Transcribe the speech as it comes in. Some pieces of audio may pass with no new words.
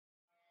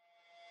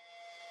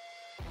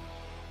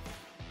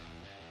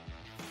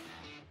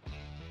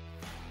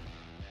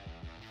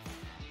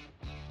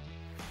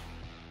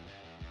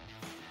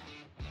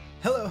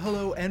Hello,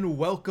 hello, and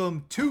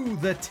welcome to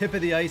the Tip of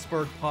the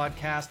Iceberg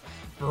podcast,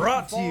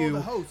 brought to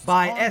you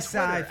by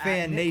SI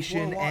Fan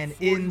Nation and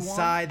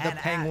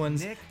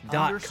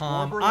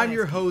InsideThePenguins.com. I'm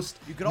your host,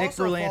 Nick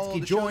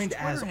Berlansky, joined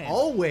as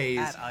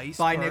always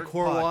by Nick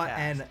Horwat,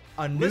 and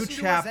a new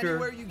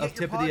chapter of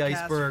Tip of the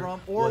Iceberg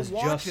was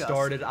just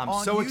started.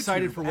 I'm so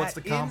excited for what's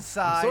to come. I'm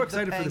so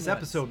excited for this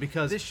episode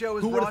because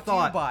who would have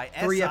thought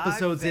 3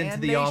 episodes into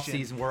the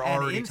offseason we're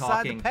already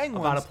talking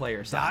about a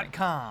player signing.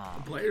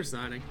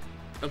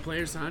 A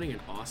player signing, an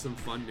awesome,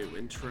 fun new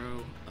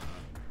intro.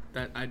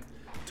 That I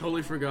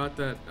totally forgot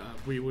that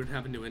we would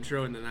have a new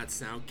intro, and then that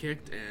sound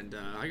kicked, and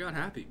I got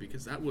happy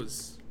because that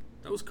was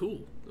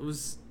cool. It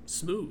was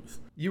smooth.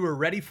 You were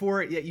ready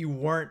for it, yet you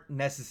weren't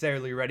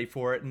necessarily ready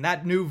for it. And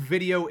that new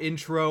video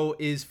intro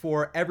is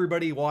for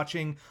everybody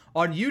watching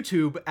on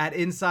YouTube at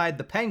Inside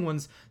the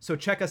Penguins. So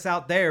check us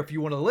out there if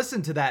you want to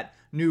listen to that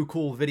new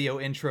cool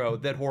video intro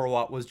that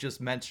Horwat was just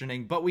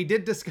mentioning. But we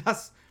did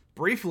discuss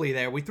briefly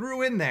there, we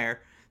threw in there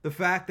the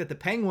fact that the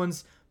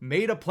Penguins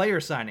made a player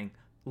signing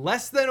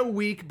less than a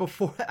week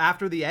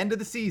after the end of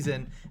the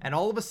season, and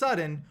all of a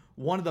sudden,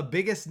 one of the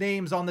biggest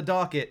names on the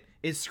docket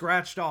is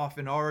scratched off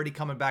and already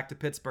coming back to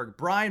Pittsburgh.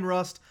 Bryan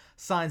Rust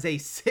signs a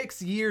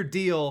 6-year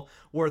deal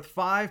worth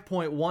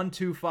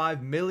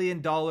 $5.125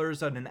 million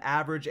on an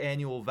average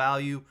annual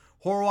value.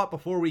 Horwat,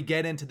 before we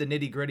get into the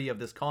nitty-gritty of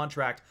this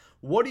contract,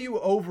 what do you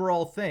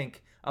overall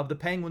think of the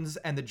Penguins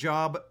and the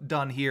job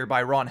done here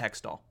by Ron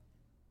Hextall?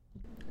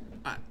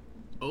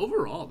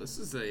 Overall, this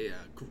is a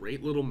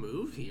great little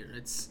move here.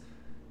 It's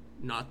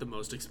not the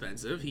most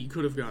expensive. He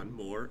could have gotten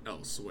more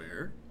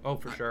elsewhere. Oh,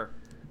 for sure.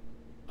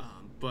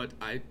 But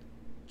I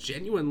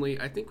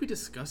think we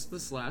discussed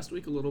this last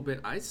week a little bit.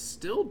 I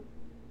still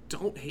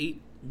don't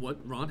hate what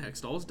Ron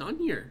Hextall has done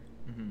here.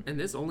 Mm-hmm. And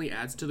this only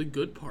adds to the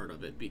good part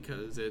of it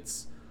because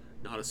it's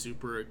not a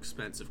super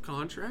expensive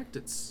contract.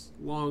 It's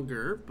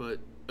longer,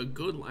 but a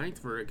good length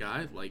for a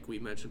guy, like we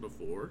mentioned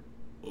before,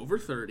 over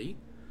 30.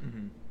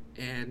 Mm-hmm.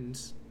 And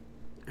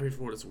I mean,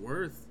 for what it's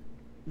worth,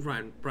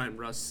 Bryan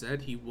Rust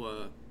said he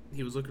was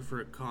looking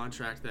for a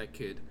contract that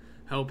could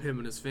help him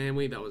and his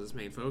family. That was his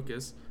main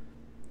focus.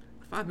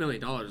 $5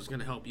 million is going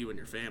to help you and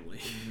your family.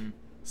 Mm-hmm.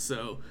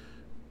 So,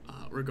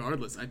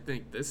 regardless, I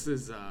think this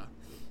is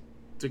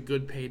it's a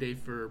good payday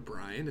for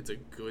Bryan. It's a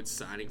good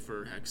signing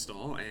for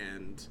Hextall.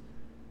 And,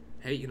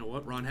 hey, you know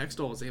what? Ron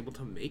Hextall was able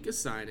to make a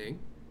signing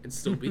and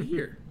still be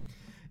here.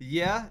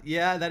 Yeah,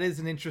 that is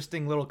an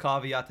interesting little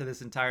caveat to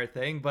this entire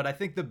thing. But I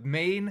think the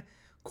main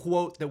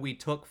quote that we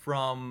took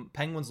from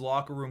Penguins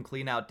locker room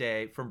cleanout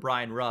day from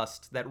Bryan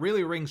Rust that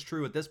really rings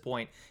true at this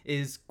point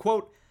is,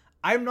 quote,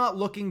 "I'm not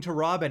looking to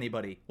rob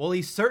anybody." Well,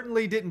 he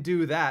certainly didn't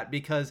do that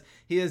because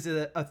he is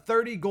a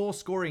 30-goal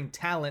scoring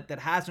talent that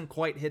hasn't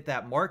quite hit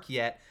that mark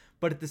yet.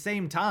 But at the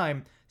same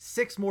time,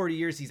 6 more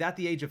years, he's at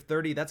the age of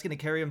 30. That's going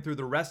to carry him through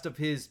the rest of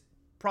his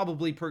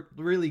probably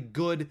really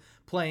good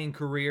playing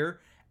career.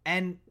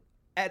 And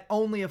at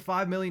only a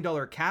 $5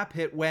 million cap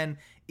hit, when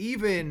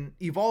even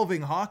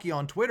Evolving Hockey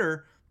on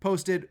Twitter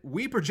posted,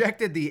 "We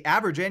projected the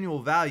average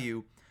annual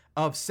value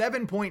of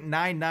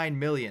 $7.99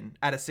 million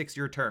at a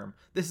 6-year term.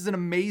 This is an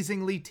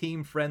amazingly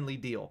team-friendly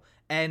deal."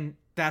 And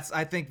that's,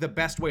 I think, the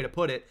best way to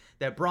put it,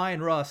 that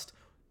Bryan Rust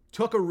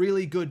took a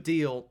really good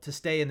deal to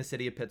stay in the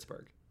city of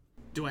Pittsburgh.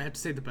 Do I have to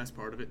say the best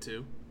part of it,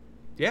 too?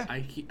 Yeah.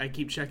 I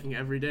keep checking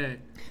every day.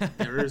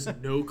 There is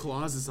no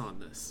clauses on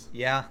this.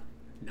 Yeah.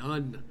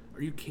 None.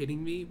 Are you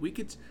kidding me?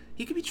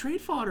 He could be trade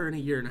fodder in a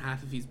year and a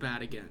half if he's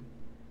bad again.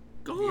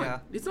 Go on. Yeah.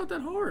 It's not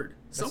that hard.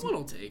 Someone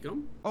will take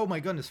him. Oh my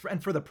goodness.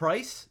 And for the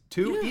price,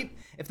 too? Yeah.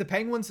 If the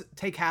Penguins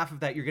take half of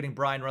that, you're getting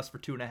Bryan Rust for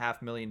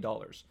 $2.5 million.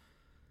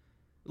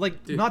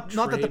 Like, dude, not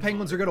that the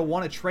Penguins are going to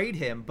want to trade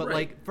him, but right.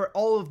 Like, for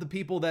all of the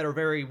people that are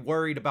very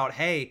worried about,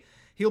 hey,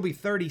 he'll be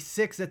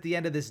 36 at the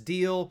end of this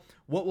deal,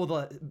 what will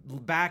the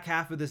back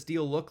half of this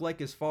deal look like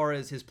as far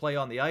as his play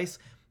on the ice?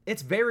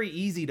 It's very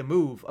easy to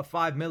move a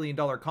 $5 million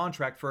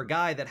contract for a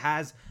guy that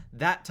has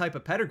that type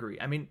of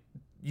pedigree. I mean,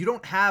 you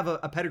don't have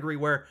a pedigree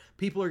where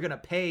people are going to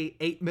pay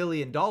 $8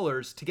 million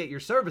to get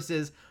your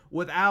services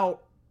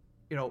without,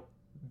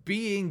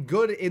 being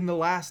good in the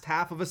last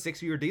half of a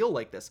 6-year deal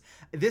like this.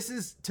 This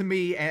is, to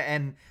me,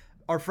 and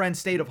our friend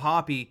State of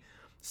Hoppy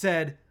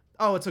said,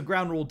 "Oh, it's a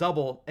ground rule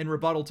double," in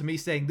rebuttal to me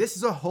saying, "This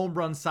is a home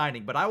run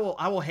signing," but I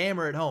will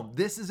hammer it home.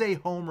 This is a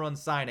home run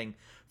signing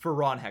for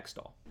Ron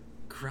Hextall.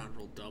 Ground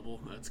rule double.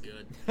 That's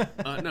good.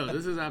 No,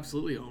 this is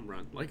absolutely a home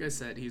run. Like I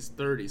said, he's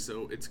 30,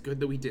 so it's good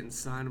that we didn't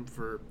sign him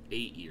for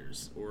 8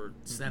 years or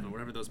 7,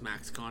 whatever those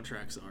max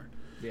contracts are.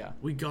 Yeah.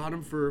 We got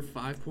him for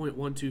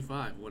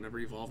 $5.125 whenever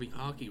Evolving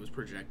Hockey was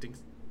projecting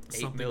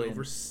something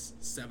over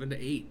 7 to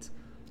 8.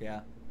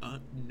 Yeah.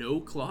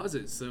 No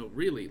clauses. So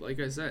really,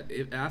 like I said,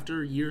 if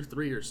after year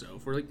 3 or so,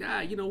 if we're like,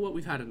 you know what,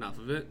 we've had enough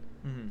of it.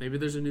 Mm-hmm. Maybe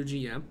there's a new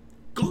GM.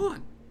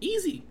 Gone.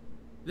 Easy.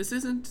 This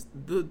isn't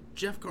the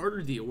Jeff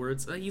Carter deal where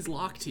it's he's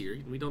locked here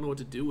and we don't know what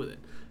to do with it.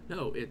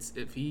 No, it's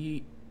if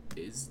he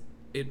is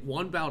in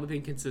one bout of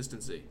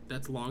inconsistency,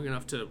 that's long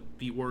enough to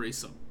be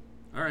worrisome.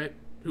 All right,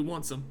 who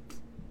wants him?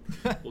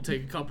 We'll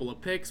take a couple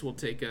of picks. We'll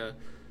take a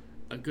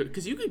a good,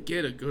 because you could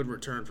get a good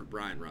return for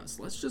Brian Rust.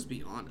 Let's just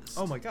be honest.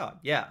 Oh my God.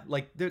 Yeah.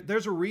 Like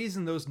there's a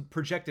reason those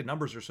projected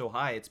numbers are so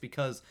high. It's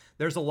because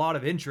there's a lot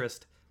of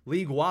interest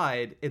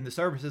league-wide in the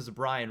services of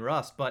Brian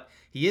Rust, but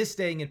he is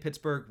staying in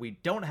Pittsburgh. We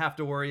don't have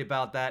to worry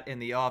about that in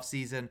the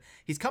offseason.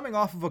 He's coming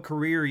off of a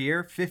career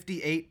year,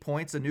 58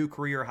 points, a new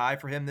career high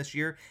for him this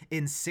year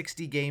in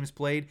 60 games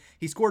played.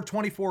 He scored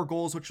 24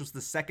 goals, which was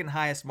the second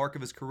highest mark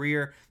of his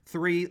career,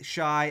 3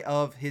 shy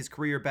of his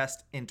career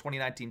best in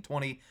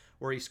 2019-20,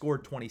 where he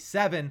scored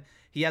 27.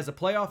 He has a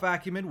playoff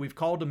acumen. We've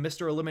called him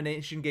Mr.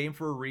 Elimination Game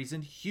for a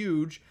reason.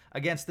 Huge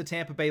against the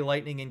Tampa Bay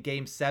Lightning in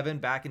Game 7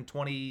 back in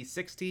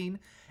 2016.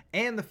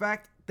 And the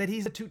fact that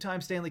he's a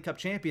 2-time Stanley Cup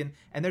champion,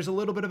 and there's a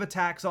little bit of a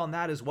tax on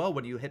that as well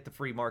when you hit the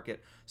free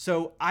market.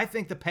 So I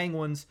think the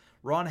Penguins,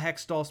 Ron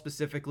Hextall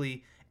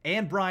specifically,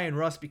 and Brian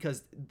Rust,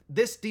 because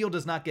this deal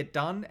does not get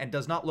done and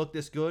does not look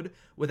this good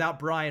without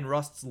Brian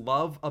Rust's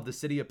love of the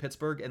city of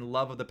Pittsburgh and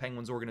love of the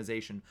Penguins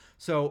organization.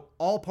 So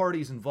all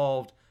parties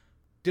involved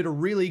did a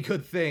really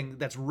good thing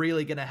that's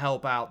really going to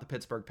help out the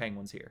Pittsburgh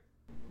Penguins here.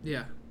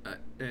 Yeah,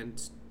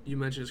 and you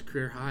mentioned his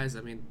career highs.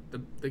 I mean,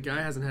 the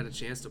guy hasn't had a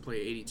chance to play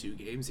 82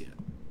 games yet,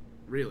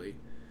 really.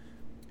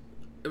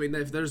 I mean,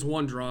 if there's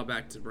one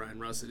drawback to Brian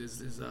Rust, it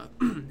is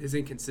his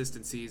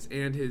inconsistencies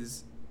and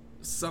his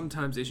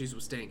sometimes issues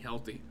with staying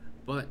healthy.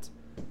 But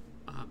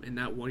in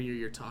that 1 year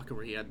you're talking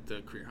where he had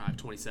the career high of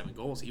 27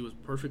 goals, he was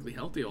perfectly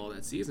healthy all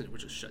that season,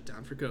 which was shut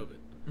down for COVID.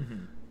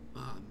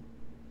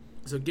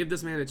 So give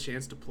this man a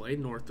chance to play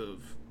north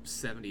of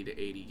 70 to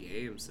 80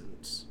 games,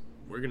 and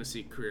we're going to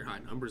see career high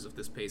numbers if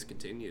this pace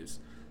continues.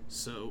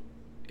 So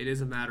it is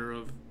a matter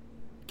of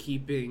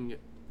keeping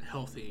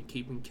healthy and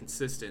keeping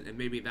consistent, and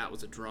maybe that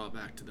was a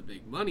drawback to the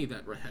big money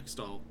that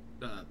Hextall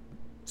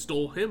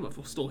stole him of.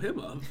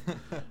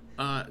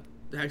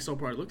 Hextall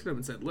probably looked at him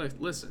and said,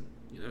 listen,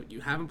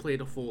 you haven't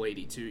played a full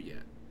 82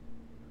 yet.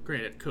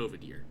 Granted,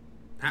 COVID year.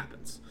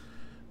 Happens.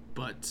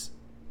 But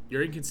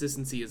your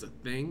inconsistency is a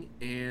thing,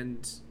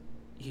 and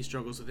he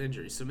struggles with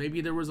injuries. So maybe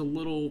there was a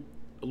little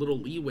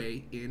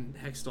leeway in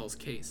Hextall's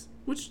case,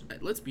 which,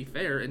 let's be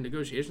fair, in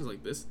negotiations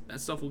like this, that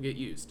stuff will get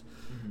used.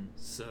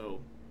 So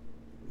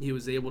he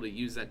was able to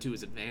use that to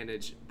his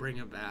advantage, bring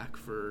him back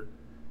for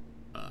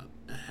a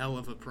hell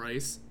of a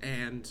price,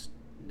 and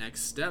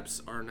next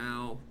steps are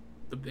now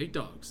the big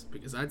dogs,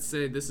 because I'd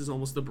say this is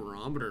almost the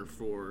barometer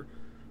for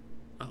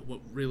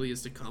what really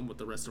is to come with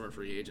the rest of our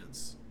free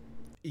agents.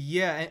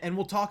 Yeah, and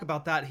we'll talk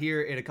about that here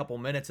in a couple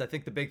minutes. I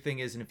think the big thing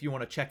is, and if you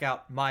want to check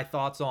out my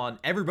thoughts on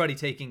everybody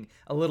taking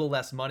a little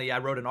less money, I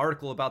wrote an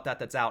article about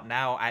that's out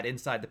now at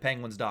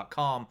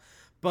InsideThePenguins.com.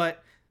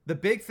 But the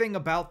big thing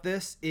about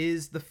this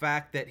is the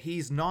fact that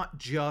he's not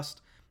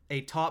just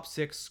a top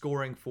 6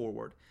 scoring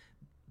forward.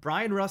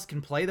 Brian Rust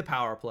can play the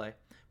power play.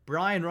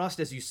 Brian Rust,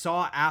 as you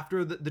saw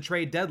after the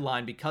trade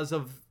deadline, because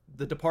of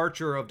the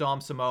departure of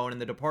Dom Simone and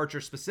the departure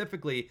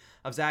specifically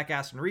of Zach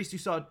Aston-Reese, you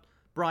saw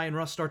Brian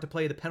Rust start to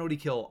play the penalty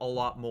kill a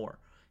lot more.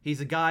 He's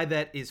a guy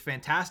that is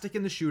fantastic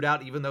in the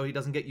shootout, even though he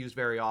doesn't get used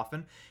very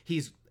often.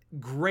 He's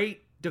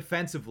great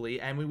defensively,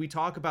 and when we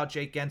talk about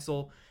Jake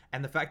Guentzel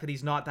and the fact that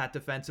he's not that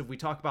defensive, we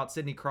talk about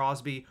Sidney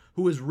Crosby,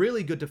 who is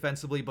really good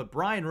defensively, but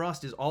Brian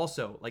Rust is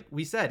also, like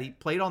we said, he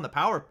played on the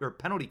power or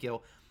penalty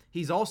kill.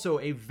 He's also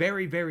a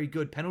very, very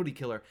good penalty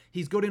killer.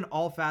 He's good in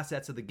all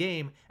facets of the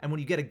game. And when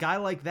you get a guy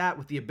like that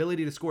with the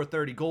ability to score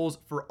 30 goals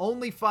for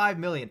only $5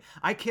 million,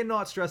 I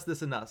cannot stress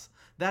this enough.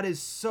 That is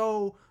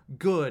so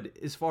good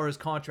as far as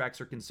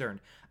contracts are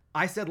concerned.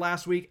 I said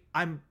last week,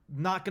 I'm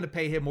not going to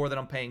pay him more than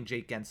I'm paying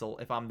Jake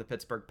Guentzel if I'm the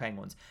Pittsburgh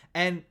Penguins.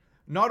 And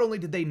not only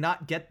did they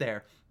not get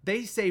there,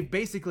 they saved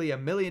basically $1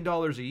 million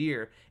a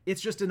year. It's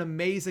just an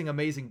amazing,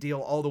 amazing deal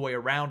all the way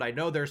around. I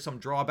know there's some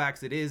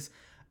drawbacks. It is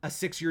a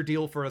 6-year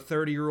deal for a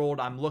 30-year-old.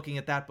 I'm looking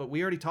at that, but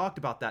we already talked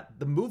about that.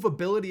 The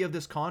movability of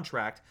this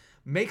contract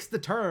makes the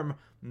term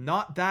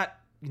not that,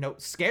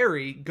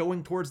 scary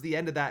going towards the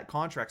end of that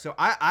contract. So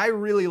I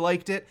really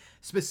liked it,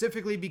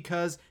 specifically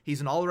because he's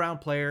an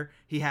all-around player.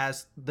 He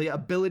has the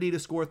ability to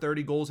score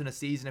 30 goals in a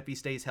season if he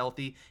stays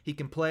healthy. He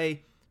can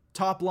play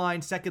top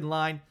line, second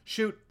line,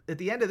 shoot. At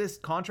the end of this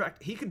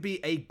contract, he could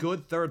be a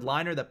good third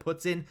liner that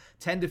puts in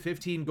 10 to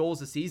 15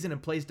 goals a season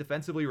and plays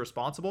defensively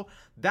responsible.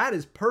 That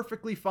is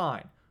perfectly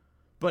fine.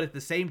 But at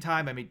the same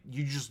time, I mean,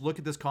 you just look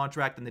at this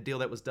contract and the deal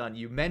that was done.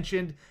 You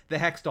mentioned the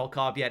Hextall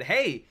caveat.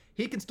 Hey,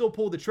 he can still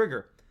pull the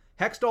trigger.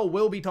 Hextall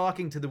will be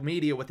talking to the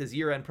media with his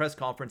year-end press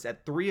conference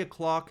at 3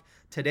 o'clock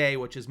today,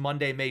 which is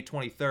Monday, May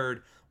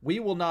 23rd. We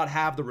will not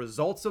have the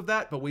results of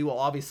that, but we will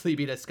obviously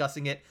be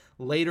discussing it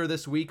later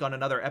this week on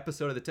another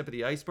episode of The Tip of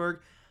the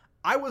Iceberg.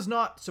 I was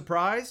not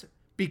surprised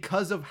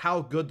because of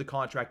how good the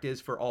contract is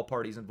for all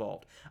parties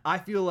involved. I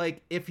feel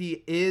like if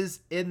he is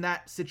in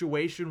that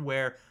situation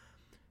where,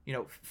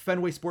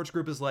 Fenway Sports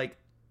Group is like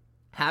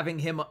having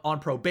him on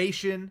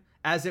probation,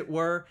 as it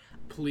were.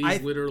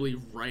 Please literally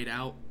write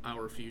out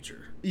our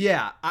future.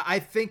 Yeah, I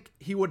think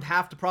he would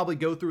have to probably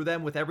go through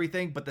them with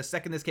everything, but the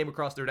second this came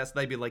across their desk,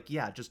 they'd be like,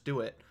 yeah, just do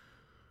it.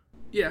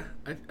 Yeah,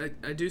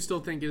 I do still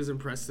think it is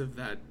impressive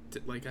that,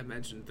 like I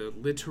mentioned, the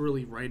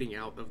literally writing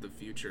out of the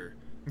future.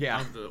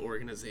 of the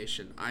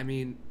organization. I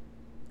mean,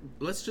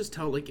 let's just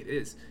tell it like it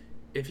is.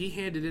 If he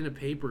handed in a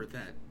paper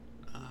that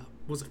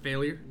was a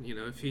failure,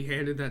 if he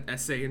handed that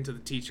essay into the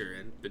teacher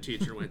and the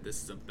teacher went,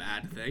 "This is a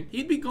bad thing,"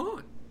 he'd be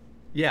gone.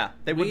 Yeah,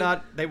 they would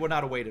not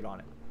have waited on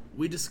it.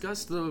 We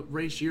discussed the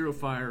Ray Shiro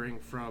firing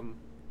from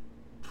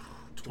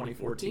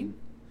 2014.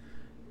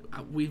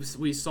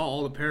 We saw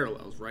all the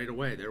parallels right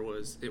away.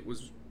 It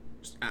was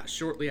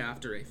shortly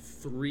after a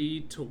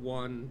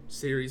 3-1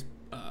 series,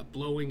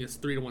 blowing his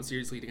 3-1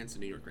 series lead against the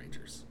New York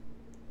Rangers,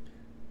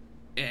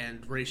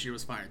 and Ray Shiro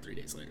was fired 3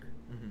 days later.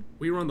 Mm-hmm.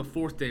 We were on the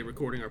 4th day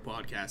recording our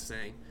podcast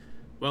saying,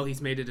 well,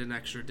 he's made it an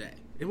extra day,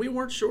 and we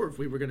weren't sure if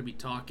we were going to be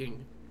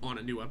talking on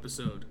a new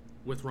episode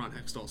with Ron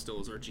Hextall still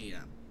as our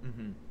GM.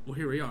 Mm-hmm. Well,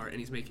 here we are, and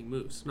he's making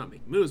moves. Not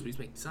making moves, but he's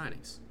making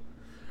signings.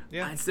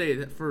 Yeah, I'd say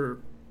that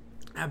for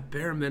at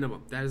bare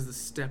minimum, that is the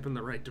step in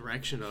the right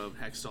direction of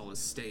Hextall is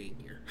staying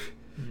here.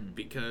 Mm-hmm.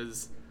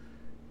 Because,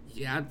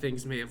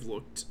 things may have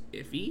looked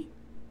iffy,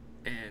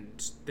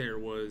 and there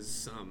was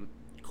some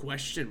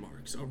question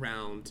marks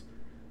around,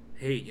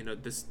 hey,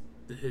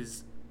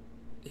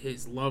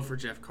 his love for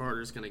Jeff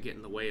Carter is going to get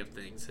in the way of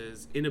things.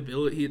 His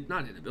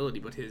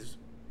but his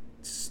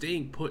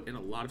staying put in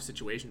a lot of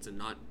situations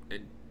and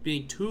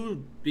being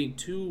too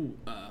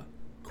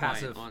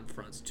passive quiet on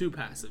fronts, too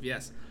passive,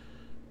 yes,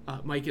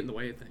 might get in the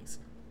way of things.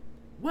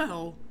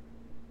 Well,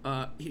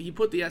 he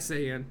put the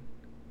essay in.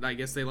 I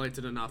guess they liked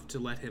it enough to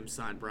let him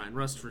sign Brian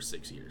Rust for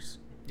 6 years.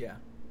 Yeah.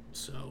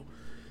 So,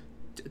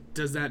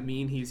 does that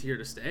mean he's here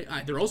to stay?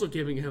 They're also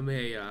giving him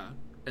an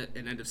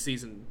end of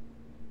season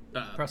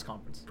press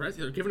conference.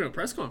 They're giving him a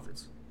press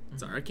conference. Mm-hmm.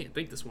 Sorry, I can't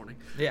think this morning.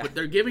 Yeah. But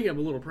they're giving him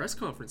a little press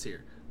conference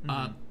here.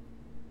 Mm-hmm.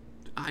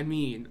 I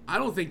mean, I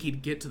don't think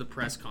he'd get to the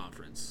press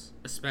conference,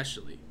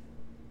 especially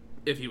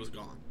if he was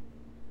gone.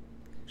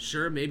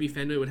 Sure, maybe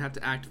Fenway would have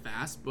to act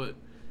fast, but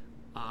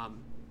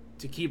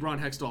to keep Ron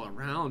Hextall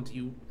around,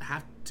 you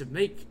have to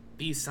make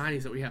these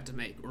signings that we have to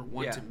make or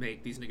want to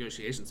make these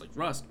negotiations, like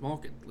Rust,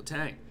 Malkin,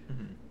 Letang.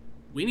 Mm-hmm.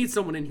 We need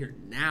someone in here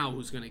now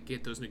who's going to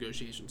get those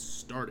negotiations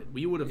started.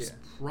 We would have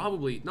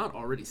probably not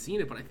already seen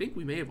it, but I think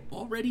we may have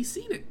already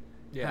seen it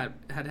had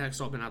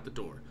Hextall been out the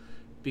door.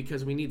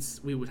 Because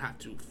we would have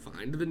to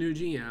find the new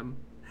GM,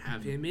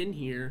 have him in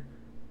here,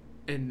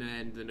 and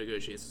then the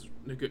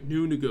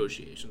new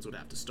negotiations would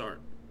have to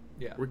start.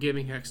 Yeah, we're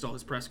giving Hextall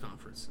his press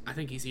conference. I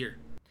think he's here.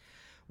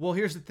 Well,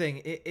 here's the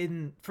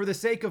thing. For the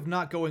sake of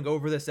not going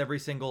over this every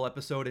single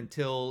episode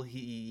until he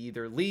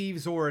either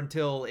leaves or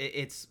until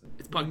it's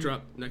puck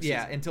drop next season.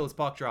 Yeah, until it's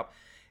puck drop.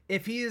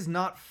 If he is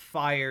not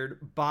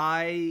fired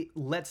by,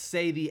 let's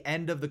say, the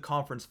end of the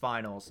conference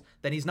finals,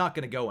 then he's not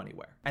going to go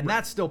anywhere. And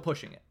that's still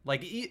pushing it.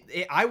 Like,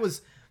 I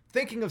was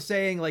thinking of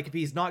saying, like, if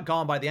he's not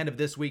gone by the end of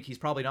this week, he's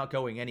probably not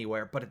going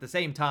anywhere. But at the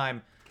same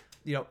time,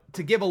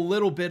 to give a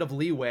little bit of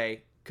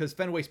leeway, because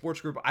Fenway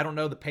Sports Group, I don't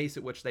know the pace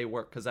at which they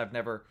work, because I've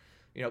never,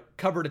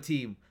 covered a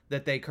team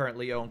that they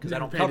currently own, because I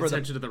don't cover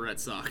attention to the Red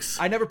Sox.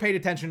 I never paid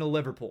attention to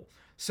Liverpool.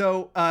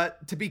 So,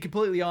 to be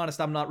completely honest,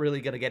 I'm not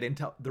really going to get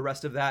into the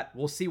rest of that.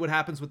 We'll see what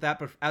happens with that,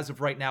 but as of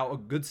right now, a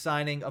good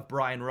signing of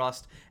Brian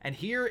Rust. And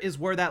here is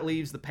where that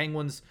leaves the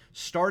Penguins'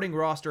 starting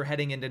roster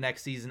heading into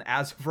next season.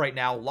 As of right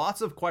now,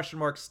 lots of question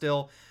marks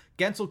still.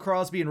 Gensel,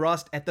 Crosby, and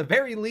Rust, at the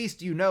very least,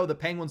 the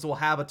Penguins will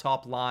have a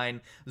top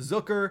line.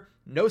 Zucker,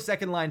 no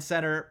second-line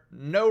center,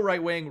 no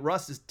right wing.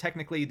 Rust is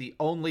technically the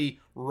only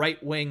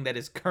right wing that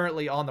is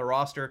currently on the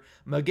roster.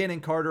 McGinn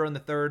and Carter on the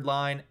third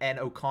line, and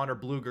O'Connor,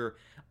 Bluger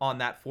on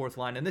that fourth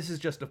line. And this is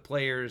just of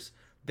players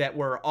that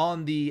were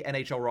on the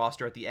NHL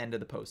roster at the end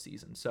of the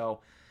postseason. So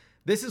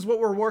this is what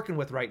we're working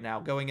with right now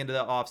going into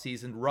the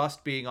offseason,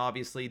 Rust being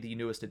obviously the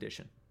newest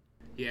addition.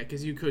 Yeah,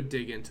 because you could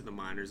dig into the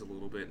minors a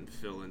little bit and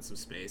fill in some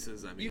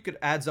spaces. I mean, you could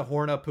add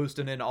Zahorna,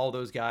 Puustinen, all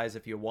those guys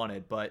if you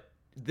wanted, but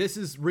this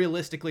is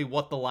realistically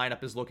what the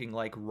lineup is looking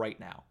like right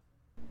now.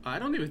 I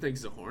don't even think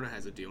Zahorna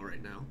has a deal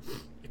right now.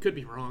 I could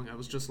be wrong. I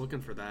was just looking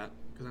for that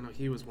because I know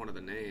he was one of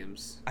the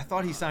names. I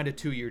thought he signed a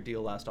 2-year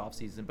deal last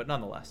offseason, but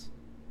nonetheless.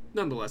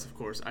 Nonetheless, of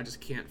course, I just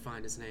can't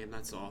find his name,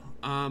 that's all.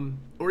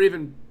 Or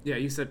even,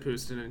 you said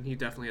Puustinen. He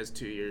definitely has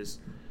 2 years.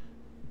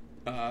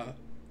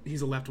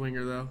 He's a left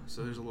winger, though,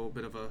 so there's a little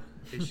bit of a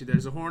issue there.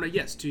 Zahorna,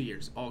 yes, 2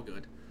 years. All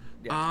good.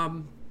 Yeah.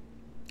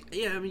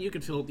 I mean, you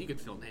could fill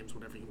names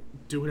whatever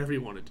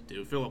you wanted to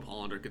do. Philip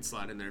Hollander could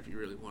slide in there if you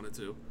really wanted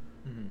to.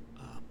 Mm-hmm.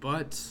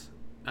 But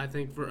I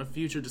think for a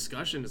future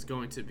discussion is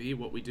going to be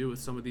what we do with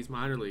some of these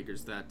minor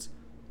leaguers. That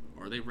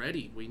are they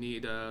ready? We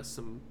need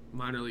some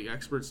minor league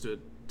experts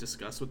to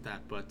discuss with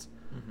that. But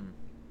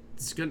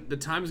the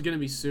time is going to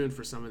be soon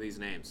for some of these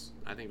names.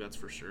 I think that's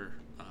for sure.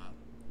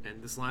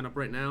 And this lineup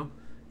right now,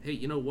 hey,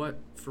 you know what?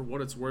 For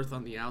what it's worth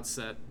on the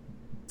outset,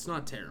 it's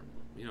not terrible.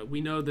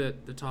 We know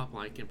that the top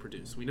line can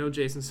produce. We know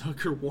Jason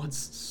Zucker wants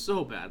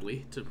so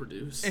badly to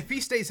produce. If he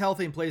stays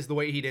healthy and plays the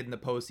way he did in the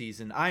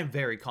postseason, I'm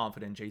very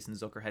confident in Jason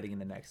Zucker heading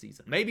into next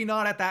season. Maybe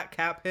not at that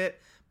cap hit,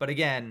 but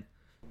again,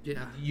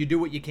 you do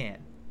what you can.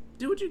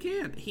 Do what you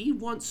can. He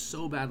wants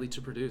so badly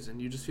to produce,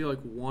 and you just feel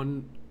like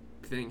one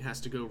thing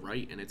has to go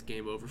right, and it's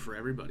game over for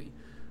everybody.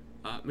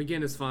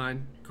 McGinn is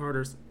fine.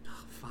 Carter's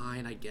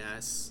fine, I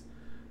guess.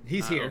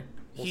 He's here.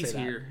 We'll He's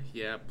here.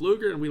 Yeah.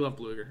 Bluger, and we love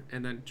Bluger.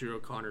 And then Drew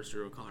O'Connor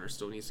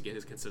still needs to get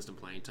his consistent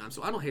playing time.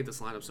 So I don't hate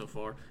this lineup so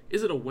far.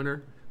 Is it a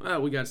winner?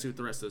 Well, we got to see what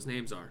the rest of those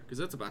names are, because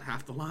that's about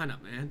half the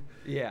lineup, man.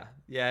 Yeah,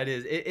 it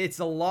is. It's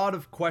a lot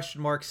of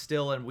question marks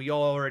still, and we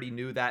already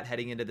knew that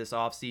heading into this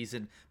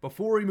offseason.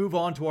 Before we move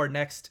on to our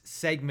next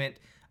segment,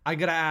 I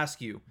got to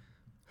ask you,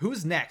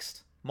 who's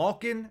next?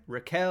 Malkin,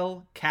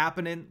 Rakell,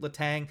 Kapanen,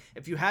 Letang.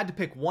 If you had to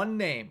pick one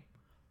name,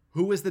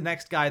 who is the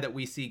next guy that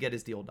we see get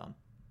his deal done?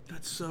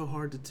 That's so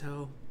hard to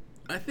tell.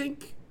 I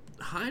think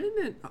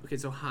Heinen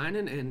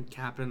and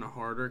Kapanen are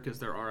harder because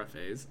they're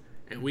RFAs,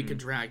 and we could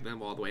drag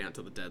them all the way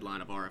until the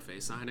deadline of RFA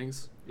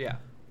signings. Yeah.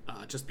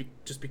 Just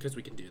because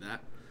we can do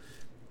that.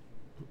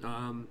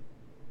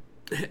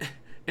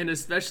 And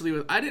especially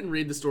with, I didn't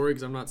read the story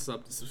because I'm not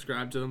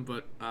subscribed to them,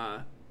 but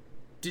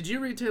did you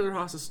read Taylor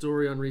Haas's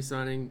story on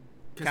re-signing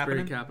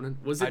Kasperi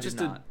Kapanen? Was it just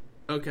not.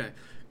 Okay,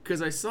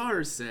 because I saw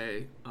her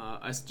say,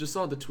 I just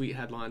saw the tweet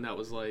headline that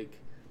was like,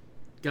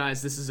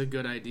 guys, this is a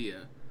good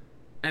idea.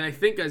 And I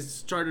think I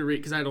started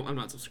reading, because I'm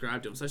not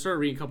subscribed to him, so I started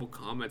reading a couple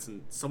comments,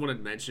 and someone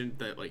had mentioned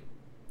that, like,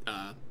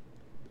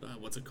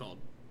 what's it called?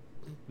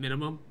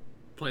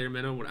 Player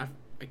minimum.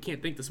 I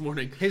can't think this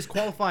morning. His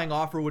qualifying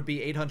offer would be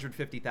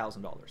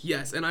 $850,000.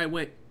 Yes, and I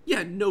went,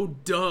 yeah, no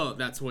duh,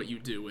 that's what you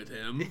do with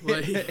him.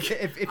 Like,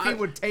 if he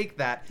would take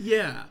that.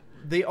 Yeah.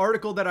 The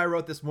article that I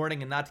wrote this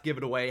morning, and not to give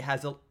it away,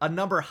 has a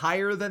number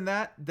higher than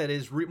that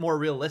is more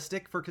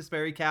realistic for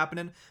Kasperi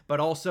Kapanen, but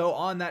also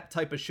on that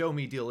type of show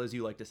me deal, as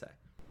you like to say.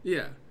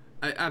 Yeah,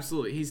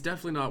 absolutely. He's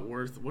definitely not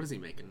worth, what is he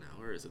making now?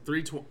 Where is it?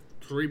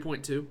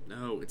 3.2?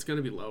 No, it's going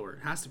to be lower. It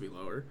has to be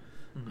lower.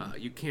 Mm-hmm.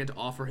 You can't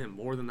offer him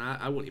more than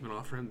that. I wouldn't even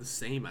offer him the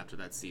same after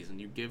that season.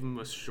 You give him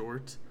a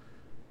short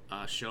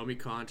show me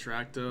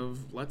contract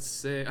of, let's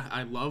say,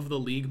 I love the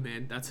league,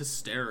 man. That's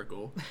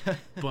hysterical.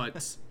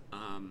 But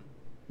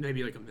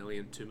maybe like $1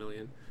 million, $2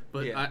 million.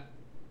 But yeah.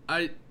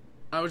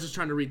 I was just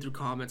trying to read through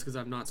comments because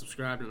I'm not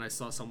subscribed, and I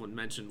saw someone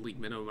mention league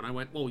minimum, and I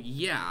went, well,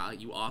 yeah,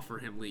 you offer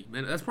him league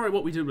minimum. That's probably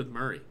what we did with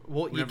Murray.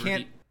 Well,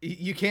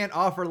 you can't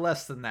offer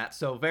less than that.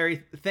 So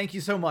thank you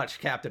so much,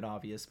 Captain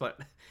Obvious. But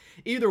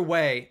either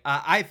way,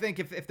 I think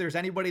if there's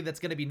anybody that's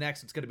going to be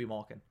next, it's going to be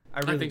Malkin.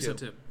 I think so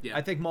too. Yeah.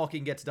 I think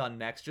Malkin gets done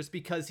next, just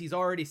because he's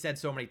already said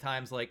so many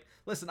times, like,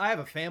 listen, I have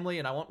a family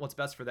and I want what's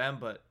best for them,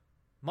 but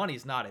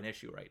money's not an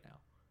issue right now.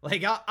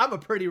 Like, I'm a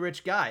pretty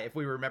rich guy, if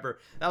we remember.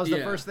 That was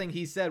the first thing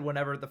he said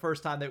the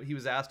first time that he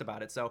was asked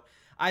about it. So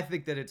I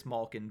think that it's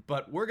Malkin.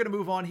 But we're going to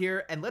move on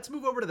here, and let's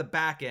move over to the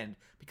back end,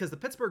 because the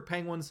Pittsburgh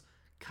Penguins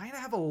kind of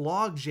have a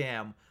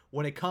logjam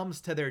when it comes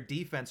to their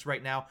defense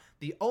right now.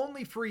 The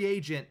only free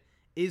agent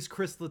is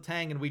Chris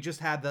Letang, and we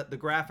just had the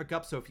graphic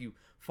up. So if you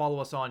follow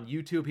us on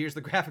YouTube, here's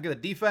the graphic of the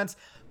defense.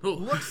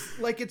 Looks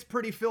like it's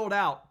pretty filled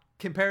out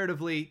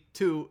comparatively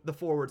to the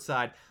forward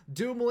side.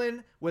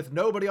 Dumoulin with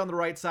nobody on the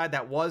right side.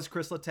 That was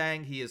Chris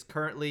Letang. He is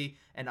currently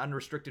an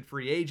unrestricted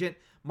free agent.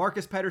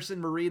 Marcus Pettersson,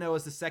 Marino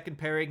is the second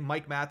pairing.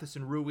 Mike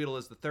Matheson, Ruhwedel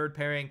is the third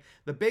pairing.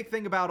 The big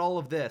thing about all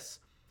of this,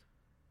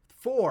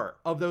 4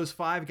 of those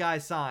 5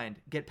 guys signed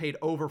get paid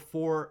over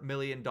 $4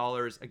 million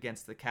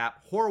against the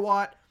cap.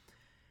 Horwat,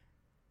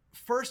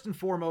 first and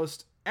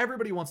foremost,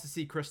 everybody wants to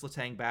see Chris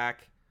Letang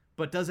back,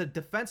 but does a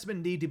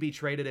defenseman need to be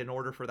traded in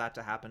order for that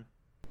to happen?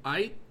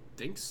 I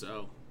think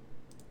so.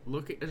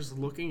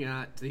 Looking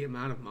at the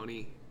amount of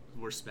money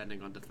we're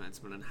spending on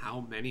defensemen and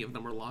how many of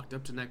them are locked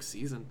up to next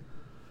season,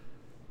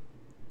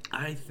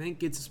 I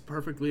think it's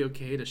perfectly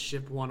okay to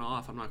ship one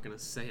off. I'm not going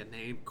to say a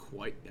name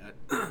quite yet,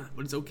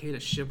 but it's okay to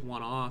ship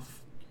one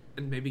off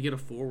and maybe get a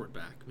forward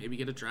back, maybe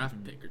get a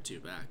draft pick or 2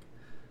 back,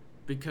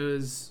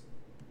 because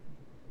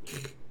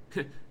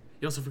you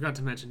also forgot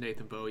to mention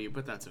Nathan Beaulieu,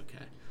 but that's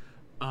okay.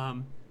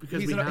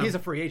 Because he's a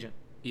free agent.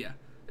 Yeah.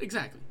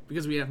 Exactly,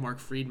 because we have Mark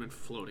Friedman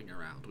floating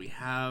around. We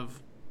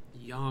have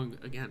young,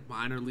 again,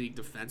 minor league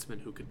defensemen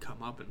who could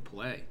come up and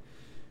play.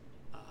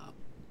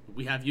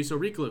 We have Juuso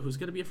Riikola, who's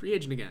going to be a free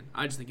agent again.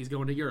 I just think he's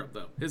going to Europe,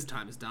 though. His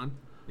time is done.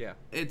 Yeah.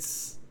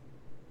 It's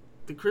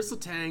the Chris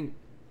Letang,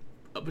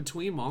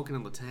 between Malkin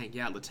and Letang,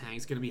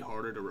 Letang's going to be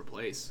harder to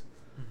replace.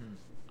 Mm-hmm.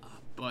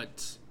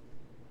 But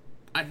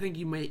I think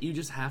you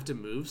just have to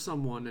move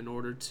someone in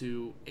order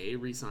to, A,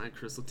 re-sign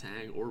Chris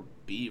Letang, or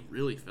B,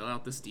 really fill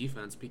out this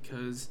defense,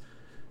 because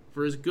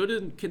for as good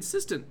and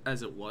consistent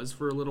as it was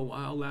for a little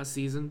while last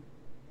season,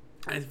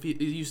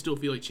 you still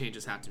feel like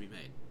changes have to be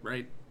made,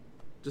 right?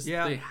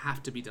 They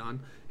have to be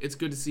done. It's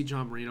good to see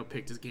John Marino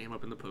picked his game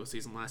up in the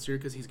postseason last year,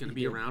 because he's going to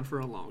be around for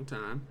a long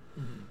time.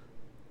 Mm-hmm.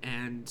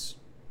 And,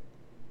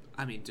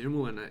 I mean,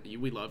 Dumoulin,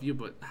 we love you,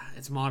 but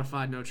it's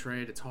modified, no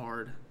trade. It's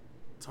hard.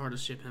 It's hard to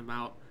ship him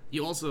out. Do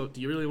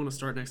you really want to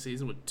start next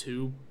season with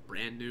 2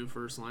 brand new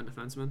first-line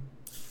defensemen?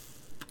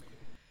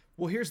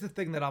 Well, here's the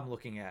thing that I'm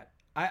looking at.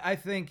 I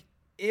think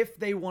if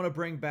they want to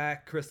bring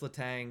back Chris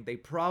Letang, they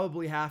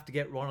probably have to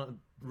get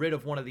rid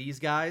of one of these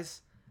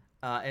guys.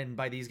 And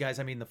by these guys,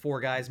 I mean the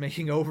 4 guys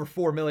making over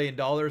 $4 million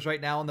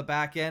right now on the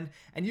back end.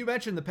 And you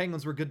mentioned the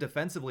Penguins were good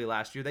defensively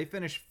last year. They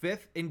finished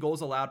 5th in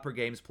goals allowed per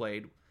games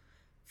played,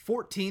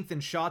 14th in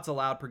shots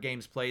allowed per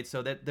games played.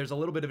 So that there's a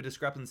little bit of a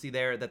discrepancy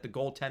there that the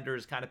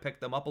goaltenders kind of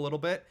picked them up a little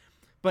bit.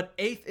 But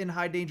 8th in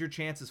high danger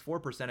chances for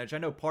percentage. I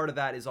know part of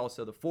that is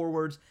also the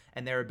forwards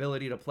and their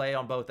ability to play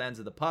on both ends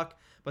of the puck.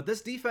 But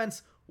this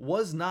defense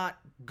was not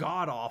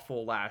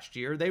god-awful last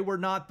year. They were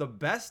not the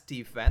best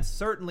defense,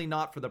 certainly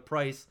not for the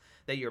price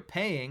that you're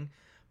paying.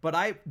 But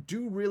I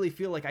do really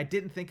feel like I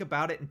didn't think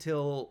about it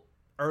until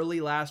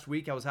early last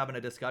week. I was having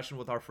a discussion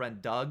with our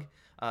friend Doug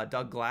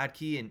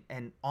Gladkey.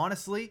 And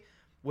honestly,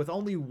 with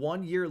only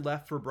 1 year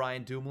left for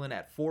Brian Dumoulin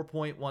at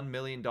 $4.1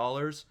 million,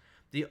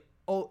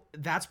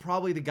 that's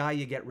probably the guy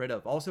you get rid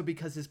of. Also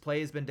because his play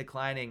has been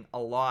declining a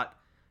lot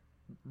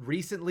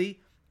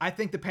recently. I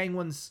think the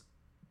Penguins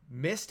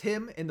missed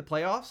him in the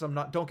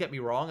playoffs. Don't get me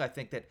wrong. I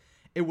think that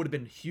it would have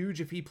been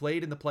huge if he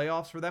played in the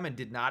playoffs for them and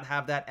did not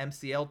have that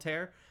MCL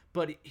tear.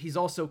 But he's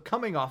also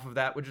coming off of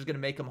that, which is going to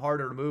make him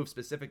harder to move,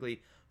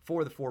 specifically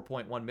for the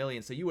 $4.1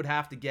 million. So you would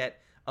have to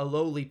get a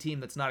lowly team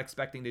that's not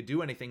expecting to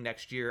do anything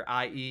next year,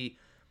 i.e.,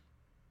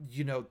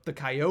 the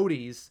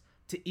Coyotes,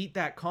 to eat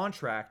that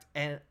contract,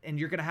 and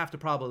you're going to have to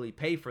probably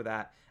pay for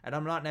that. And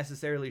I'm not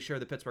necessarily sure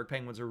the Pittsburgh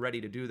Penguins are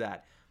ready to do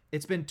that.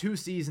 It's been 2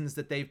 seasons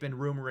that they've been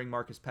rumoring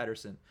Marcus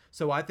Pettersson.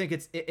 So I think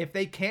if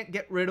they can't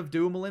get rid of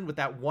Dumoulin with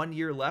that 1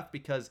 year left,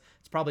 because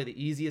it's probably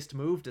the easiest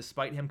move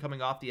despite him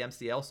coming off the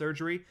MCL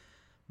surgery,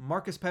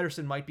 Marcus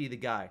Pettersson might be the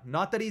guy.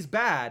 Not that he's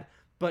bad,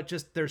 but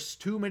just there's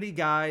too many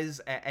guys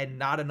and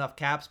not enough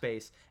cap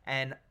space.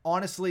 And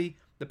honestly,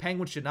 the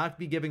Penguins should not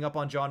be giving up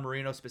on John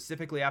Marino,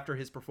 specifically after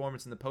his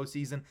performance in the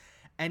postseason.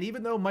 And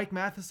even though Mike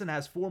Matheson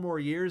has 4 more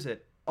years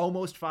at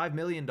almost $5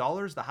 million,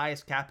 the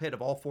highest cap hit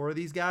of all 4 of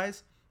these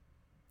guys,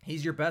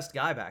 he's your best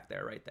guy back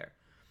there right there.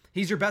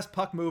 He's your best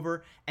puck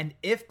mover. And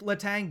if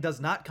Letang does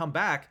not come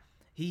back,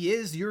 he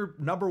is your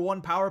number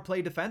 1 power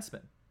play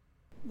defenseman.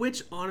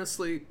 Which,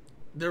 honestly,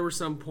 there were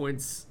some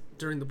points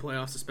during the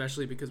playoffs,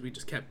 especially because we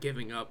just kept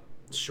giving up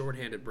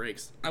shorthanded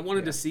breaks. I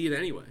wanted to see it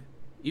anyway,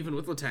 even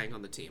with Letang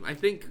on the team. I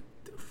think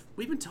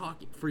we've been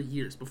talking for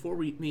years, before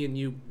me and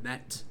you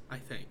met, I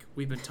think.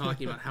 We've been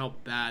talking about how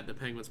bad the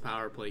Penguins'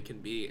 power play can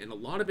be, and a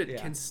lot of it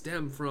can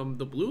stem from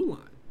the blue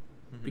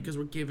line, because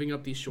we're giving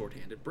up these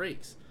shorthanded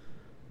breaks.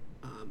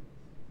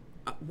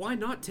 Why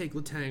not take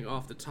Letang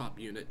off the top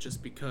unit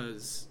just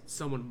because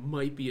someone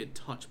might be a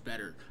touch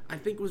better? I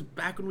think it was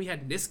back when we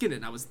had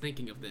Niskanen, I was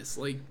thinking of this.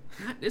 Like,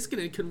 Matt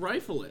Niskanen can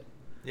rifle it.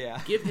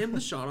 Yeah. Give him the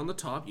shot on the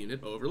top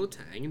unit over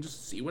Letang and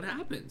just see what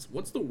happens.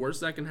 What's the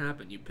worst that can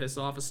happen? You piss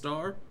off a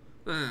star?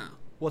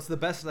 What's the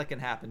best that can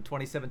happen?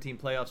 2017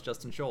 playoffs,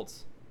 Justin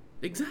Schultz.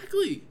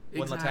 Exactly.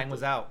 When Letang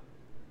was out.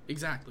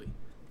 Exactly.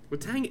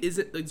 Letang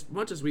isn't, as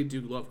much as we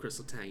do love Chris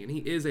Letang, and he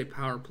is a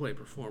power play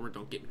performer,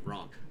 don't get me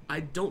wrong, I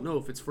don't know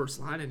if it's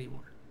first line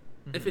anymore.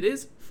 If it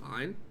is,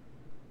 fine.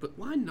 But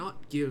why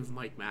not give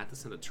Mike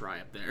Matheson a try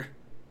up there?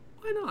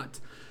 Why not?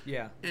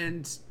 Yeah.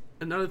 And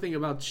another thing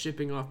about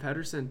shipping off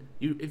Pettersson,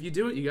 if you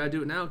do it, you got to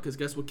do it now, because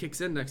guess what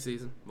kicks in next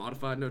season?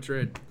 Modified no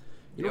trade.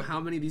 You know how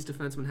many of these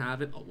defensemen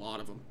have it? A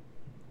lot of them.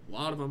 A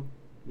lot of them.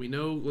 We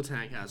know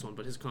Letang has one,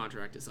 but his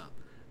contract is up.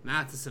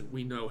 Matheson,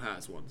 we know,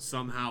 has one.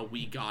 Somehow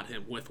we got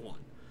him with one.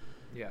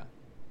 Yeah.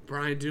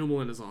 Brian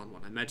Dumoulin is on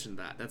one. I mentioned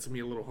that. That's going to be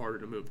a little harder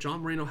to move.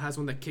 John Marino has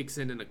one that kicks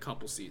in a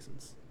couple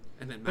seasons.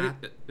 And then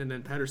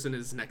then Pettersson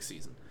is next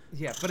season.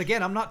 Yeah, but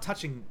again, I'm not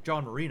touching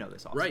John Marino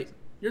this offseason. Right.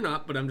 You're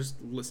not, but I'm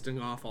just listing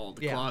off all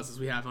the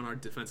clauses we have on our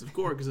defensive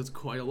core, because it's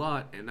quite a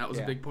lot, and that was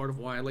a big part of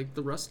why I liked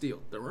the Rust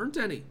deal. There weren't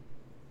any.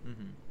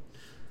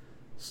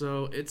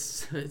 So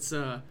it's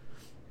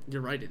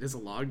you're right, it is a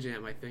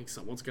logjam. I think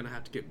someone's going to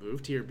have to get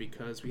moved here,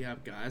 because we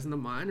have guys in the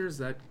minors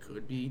that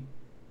could be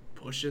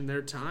pushing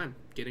their time,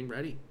 getting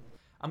ready.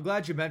 I'm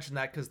glad you mentioned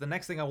that, because the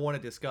next thing I want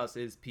to discuss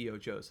is P.O.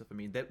 Joseph. I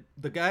mean,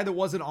 the guy that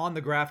wasn't on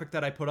the graphic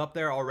that I put up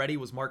there already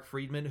was Mark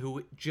Friedman,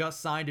 who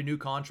just signed a new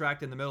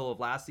contract in the middle of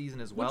last season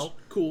as well.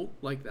 Which, cool,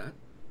 like that.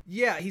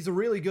 Yeah, he's a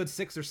really good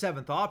 6th or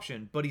 7th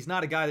option, but he's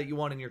not a guy that you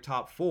want in your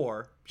top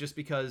 4 just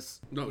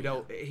because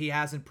he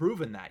hasn't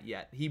proven that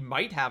yet. He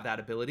might have that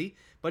ability,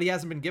 but he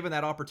hasn't been given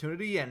that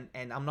opportunity, and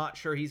I'm not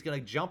sure he's going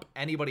to jump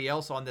anybody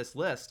else on this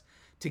list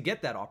to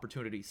get that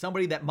opportunity.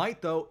 Somebody that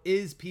might, though,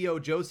 is P.O.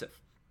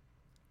 Joseph.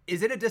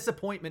 Is it a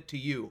disappointment to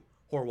you,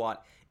 Horwat,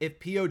 if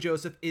P.O.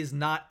 Joseph is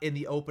not in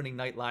the opening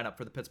night lineup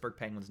for the Pittsburgh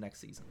Penguins next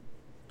season?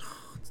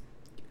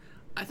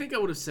 I think I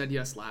would have said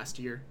yes last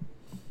year.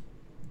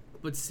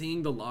 But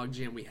seeing the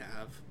logjam we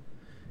have,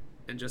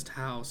 and just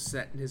how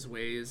set in his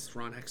ways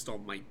Ron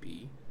Hextall might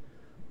be,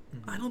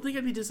 I don't think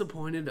I'd be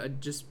disappointed.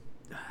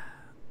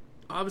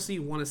 Obviously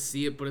you want to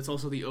see it, but it's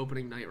also the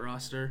opening night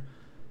roster.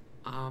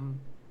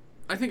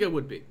 I think I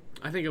would be.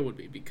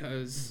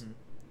 Because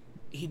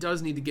he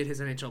does need to get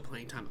his NHL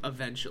playing time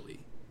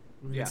eventually.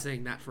 We've been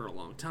saying that for a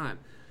long time.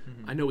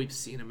 I know we've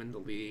seen him in the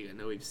league. I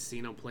know we've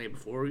seen him play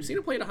before. We've seen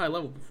him play at a high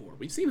level before.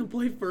 We've seen him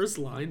play first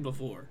line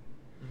before.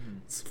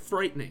 It's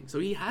frightening. So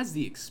he has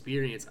the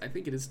experience. I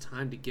think it is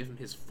time to give him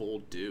his full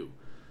due.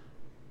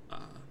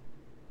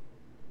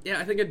 Yeah,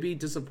 I think I'd be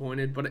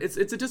disappointed, but it's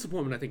a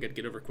disappointment I think I'd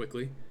get over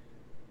quickly.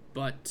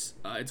 But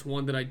it's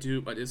one that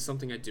is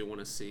something I do want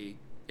to see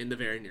in the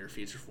very near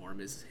future for him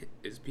is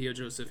P.O.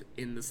 Joseph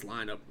in this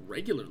lineup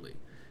regularly.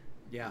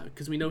 Yeah.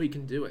 Because we know he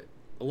can do it.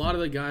 A lot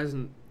of the guys,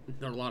 and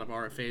there are a lot of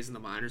RFAs in the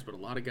minors, but a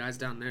lot of guys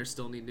down there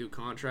still need new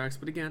contracts.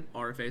 But again,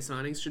 RFA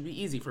signings should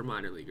be easy for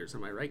minor leaguers.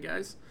 Am I right,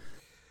 guys?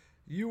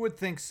 You would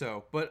think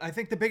so, but I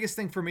think the biggest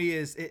thing for me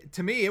is,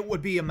 to me, it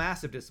would be a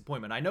massive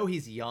disappointment. I know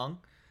he's young,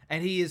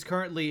 and he is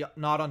currently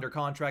not under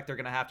contract. They're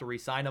going to have to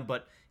re-sign him,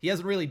 but he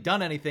hasn't really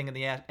done anything in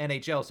the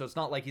NHL, so it's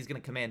not like he's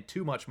going to command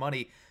too much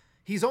money.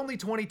 He's only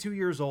 22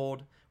 years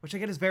old, which I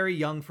get is very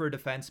young for a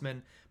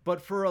defenseman, but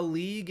for a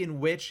league in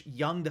which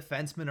young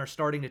defensemen are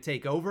starting to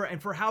take over,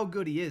 and for how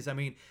good he is, I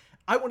mean,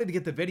 I wanted to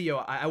get the video.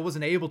 I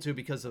wasn't able to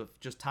because of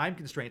just time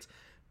constraints.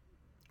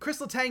 Chris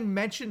Letang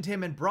mentioned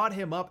him and brought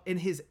him up in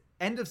his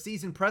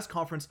end-of-season press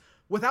conference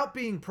without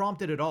being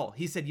prompted at all.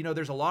 He said,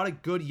 there's a lot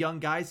of good young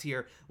guys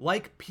here,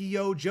 like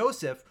P.O.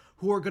 Joseph,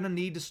 who are going to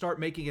need to start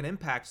making an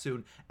impact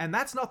soon. And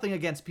that's nothing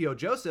against P.O.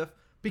 Joseph,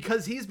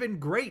 because he's been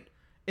great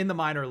in the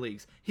minor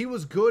leagues. He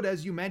was good,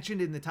 as you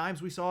mentioned, in the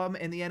times we saw him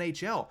in the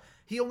NHL.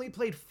 He only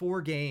played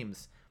 4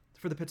 games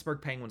for the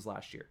Pittsburgh Penguins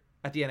last year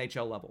at the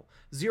NHL level.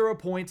 0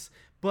 points,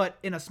 but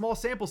in a small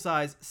sample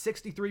size,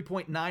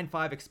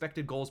 63.95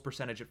 expected goals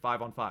percentage at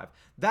 5-on-5.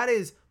 That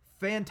is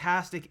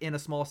fantastic in a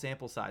small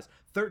sample size.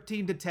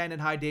 13-10 in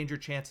high danger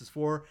chances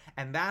for,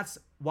 and that's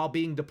while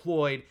being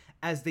deployed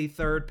as the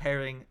third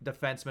pairing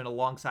defenseman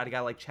alongside a guy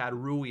like Chad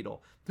Ruhwedel,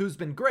 who's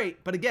been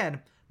great, but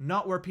again,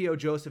 not where P.O.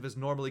 Joseph is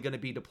normally going to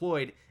be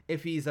deployed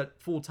if he's a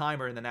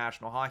full-timer in the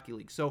National Hockey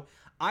League. So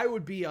I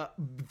would be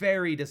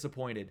very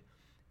disappointed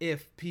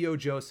if P.O.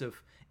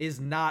 Joseph is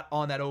not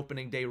on that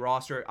opening day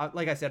roster.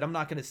 Like I said, I'm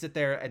not going to sit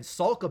there and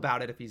sulk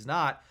about it if he's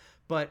not,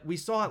 but we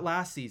saw it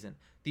last season.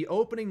 The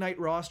opening night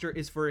roster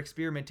is for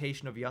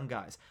experimentation of young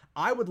guys.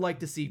 I would like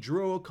to see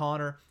Drew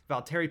O'Connor,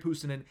 Valtteri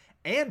Puustinen,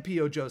 and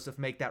P.O. Joseph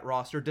make that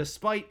roster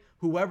despite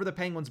whoever the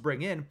Penguins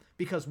bring in,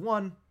 because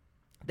one,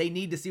 they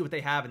need to see what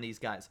they have in these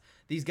guys.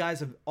 These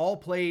guys have all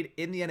played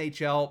in the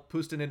NHL,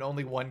 Puustinen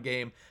only 1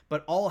 game,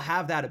 but all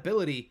have that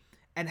ability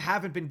and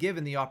haven't been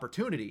given the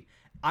opportunity.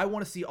 I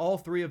want to see all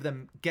 3 of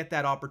them get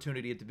that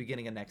opportunity at the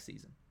beginning of next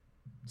season,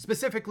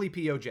 specifically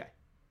POJ.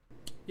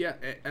 Yeah,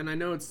 and I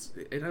know it's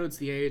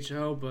the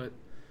AHL, but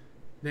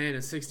man,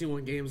 in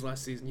 61 games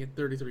last season, he had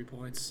 33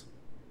 points.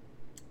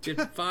 He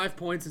had 5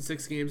 points in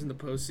 6 games in the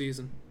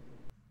postseason.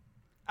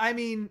 I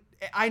mean,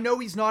 I know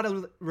he's not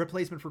a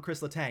replacement for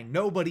Chris Letang.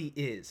 Nobody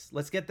is.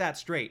 Let's get that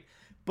straight.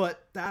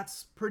 But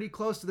that's pretty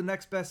close to the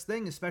next best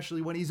thing,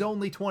 especially when he's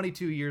only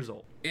 22 years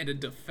old. And a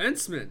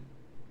defenseman,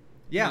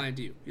 mind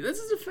you. This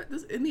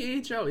is in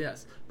the AHL,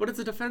 yes. But it's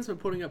a defenseman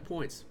putting up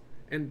points.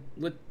 And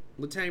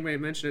Letang may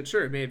have mentioned it.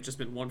 Sure, it may have just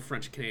been one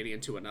French-Canadian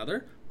to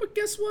another. But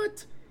guess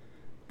what?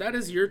 That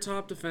is your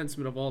top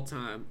defenseman of all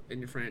time in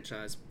your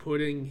franchise,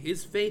 putting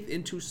his faith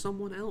into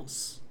someone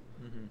else.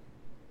 Mm-hmm.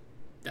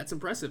 That's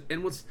impressive.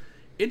 And what's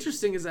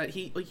interesting is that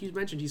he, like you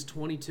mentioned, he's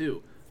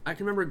 22. I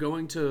can remember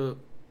going to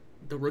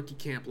the rookie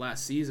camp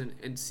last season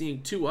and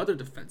seeing 2 other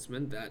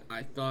defensemen that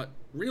I thought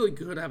really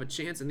could have a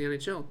chance in the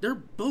NHL. They're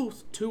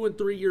both 2 and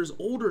 3 years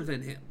older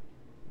than him.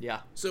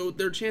 Yeah. So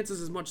their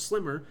chances is much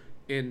slimmer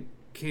in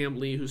Cam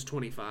Lee, who's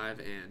 25,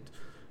 and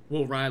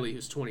Will Riley,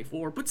 who's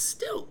 24. But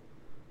still,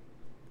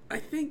 I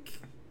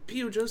think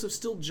P.O. Joseph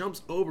still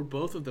jumps over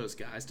both of those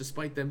guys,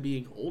 despite them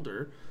being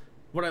older.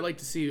 Would I like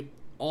to see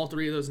all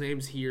 3 of those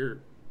names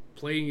here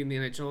playing in the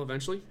NHL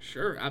eventually?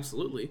 Sure,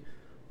 absolutely.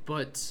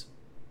 But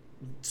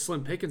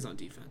slim pickings on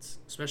defense,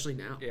 especially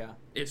now. Yeah.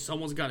 If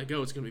someone's got to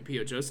go, it's going to be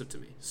P.O. Joseph to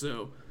me.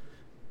 So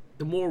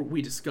the more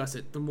we discuss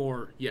it, the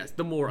more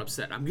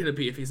upset I'm going to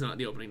be if he's not in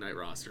the opening night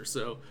roster.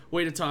 So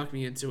way to talk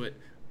me into it.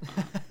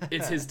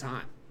 It's his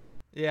time.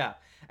 Yeah.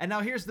 And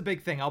now here's the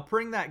big thing. I'll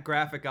bring that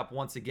graphic up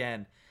once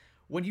again.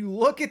 When you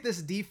look at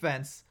this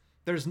defense,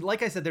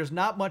 like I said, there's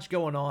not much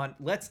going on.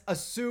 Let's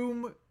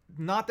assume,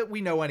 not that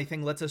we know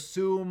anything, let's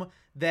assume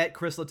that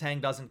Chris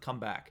Letang doesn't come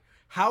back.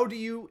 How do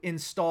you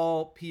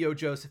install P.O.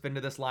 Joseph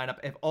into this lineup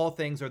if all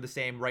things are the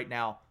same right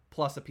now,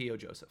 plus a P.O.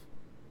 Joseph?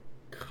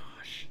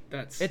 Gosh,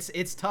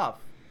 it's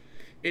tough.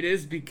 It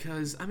is,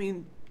 because, I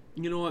mean,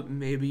 you know what?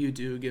 Maybe you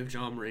do give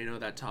John Moreno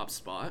that top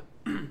spot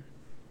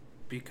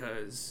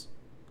because,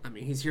 I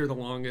mean, he's here the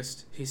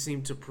longest. He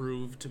seemed to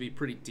prove to be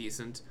pretty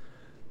decent.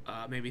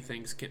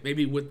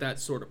 Maybe with that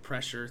sort of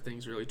pressure,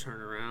 things really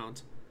turn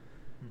around.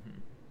 Mm-hmm.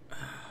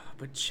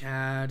 But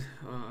Chad,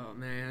 oh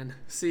man,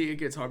 see, it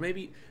gets hard.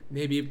 Maybe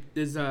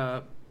is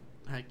I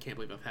can't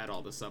believe I've had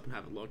all this up and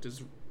haven't looked.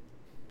 Is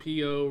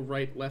P.O.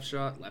 right, left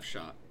shot,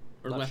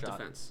 or left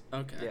defense?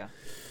 Okay.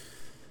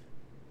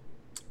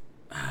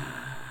 Yeah.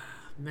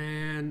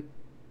 Man,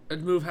 a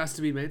move has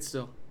to be made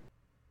still.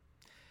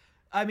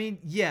 I mean,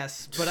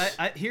 yes, but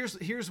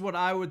here's what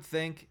I would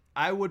think.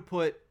 I would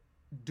put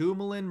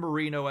Dumoulin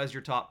Marino as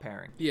your top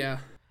pairing. Yeah.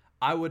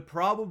 I would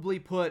probably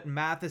put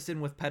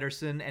Matheson with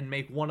Pedersen and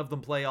make one of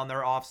them play on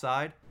their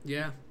offside.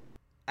 Yeah.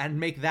 And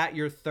make that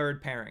your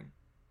third pairing.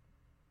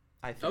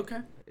 I think.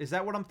 Okay. Is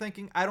that what I'm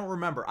thinking? I don't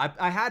remember.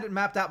 I had it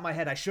mapped out in my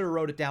head. I should have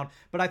wrote it down.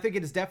 But I think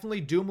it is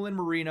definitely Dumoulin,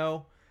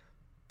 Marino,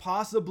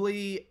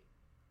 possibly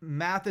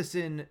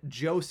Matheson,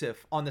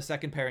 Joseph on the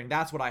second pairing.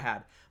 That's what I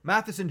had.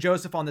 Matheson,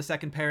 Joseph on the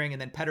second pairing,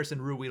 and then Pedersen,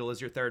 Ruhwedel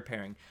is your third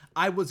pairing.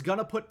 I was going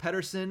to put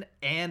Pedersen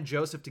and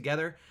Joseph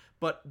together,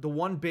 but the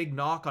one big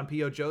knock on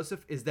P.O.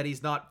 Joseph is that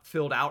he's not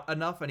filled out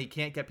enough and he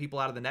can't get people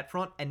out of the net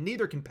front, and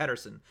neither can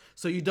Pedersen.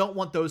 So you don't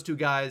want those two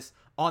guys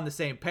on the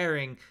same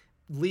pairing,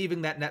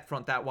 leaving that net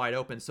front that wide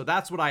open. So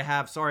that's what I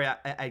have. Sorry,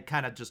 I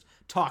kind of just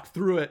talked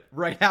through it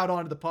right out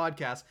onto the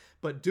podcast.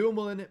 But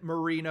Dumoulin,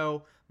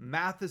 Marino,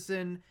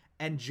 Matheson,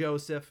 and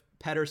Joseph,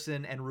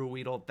 Pedersen, and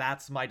Ruhwedel,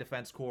 that's my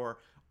defense core.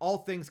 All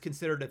things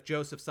considered if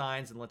Joseph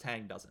signs and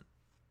Letang doesn't.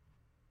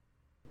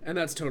 And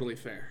that's totally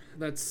fair.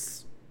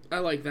 I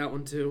like that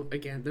one too.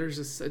 Again,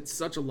 it's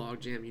such a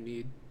logjam you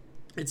need.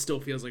 It still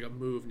feels like a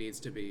move needs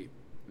to be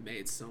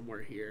made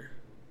somewhere here.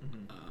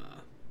 Mm-hmm.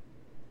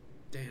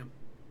 Damn.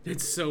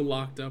 It's so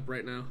locked up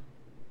right now.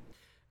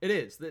 It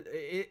is.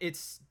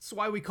 It's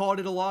why we called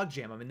it a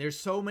logjam. I mean, there's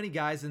so many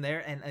guys in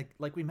there, and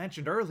like we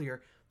mentioned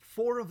earlier,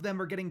 4 of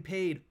them are getting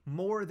paid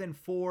more than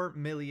 $4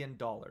 million.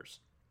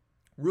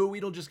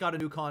 Ruhwedel just got a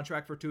new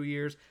contract for 2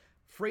 years.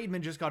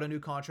 Friedman just got a new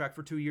contract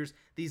for 2 years.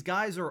 These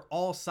guys are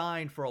all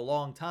signed for a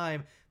long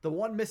time. The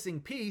one missing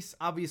piece,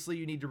 obviously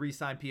you need to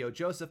re-sign P.O.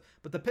 Joseph,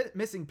 but the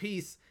missing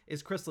piece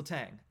is Chris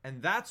Letang.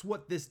 And that's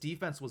what this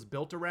defense was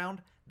built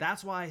around.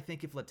 That's why I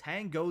think if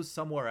Letang goes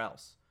somewhere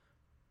else,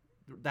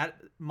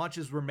 that much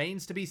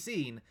remains to be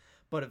seen.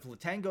 But if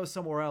Letang goes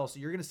somewhere else,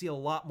 you're going to see a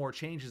lot more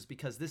changes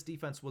because this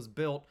defense was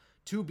built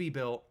to be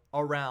built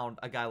around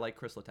a guy like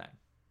Chris Letang.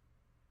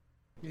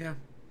 Yeah.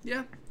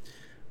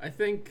 I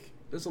think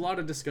there's a lot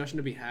of discussion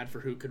to be had for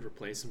who could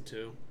replace him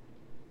too.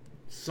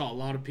 Saw a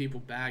lot of people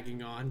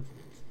bagging on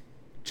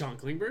John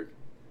Klingberg.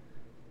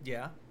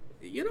 Yeah.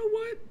 You know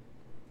what?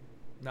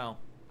 No,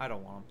 I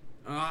don't want him.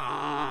 All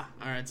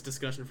right, it's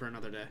discussion for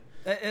another day.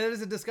 It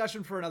is a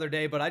discussion for another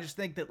day, but I just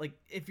think that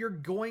if you're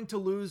going to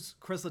lose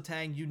Chris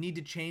Letang, you need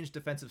to change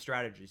defensive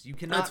strategies. You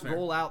cannot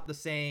roll out the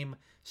same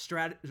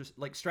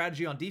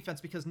strategy on defense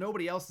because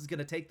nobody else is going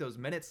to take those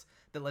minutes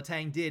that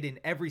Letang did in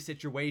every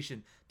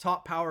situation.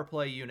 Top power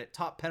play unit,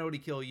 top penalty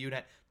kill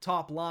unit,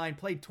 top line,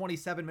 played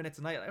 27 minutes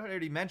a night. I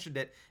already mentioned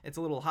it. It's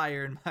a little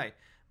higher in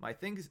my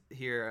things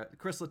here.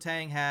 Chris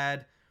Letang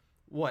had,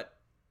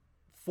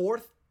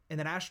 4th in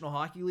the National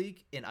Hockey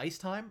League in ice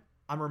time.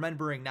 I'm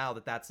remembering now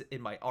that that's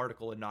in my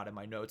article and not in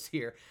my notes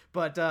here.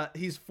 But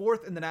he's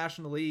 4th in the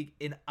National League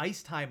in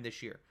ice time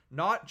this year.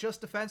 Not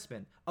just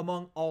defensemen,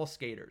 among all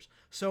skaters.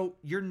 So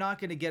you're not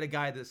going to get a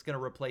guy that's going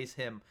to replace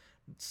him,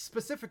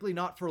 specifically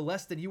not for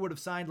less than you would have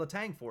signed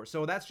Letang for.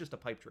 So that's just a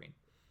pipe dream.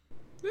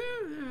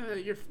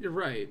 You're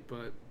right,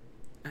 but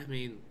I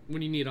mean,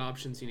 when you need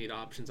options, you need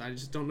options. I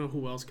just don't know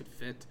who else could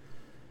fit.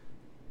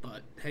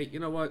 But hey, you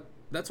know what?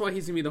 That's why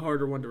he's going to be the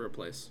harder one to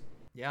replace.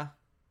 Yeah.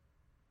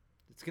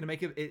 It's going to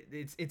make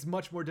it's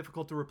much more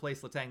difficult to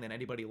replace Letang than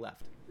anybody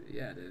left.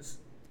 Yeah, it is.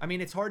 I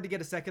mean, it's hard to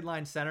get a second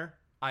line center.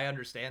 I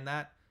understand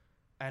that.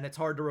 And it's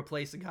hard to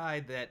replace a guy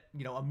that,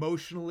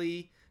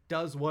 emotionally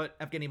does what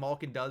Evgeny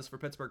Malkin does for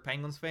Pittsburgh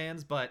Penguins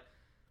fans. But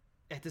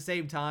at the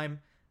same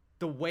time,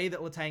 the way that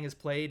Letang has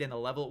played and the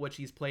level at which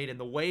he's played and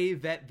the way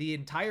that the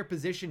entire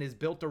position is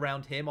built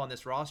around him on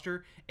this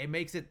roster, it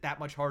makes it that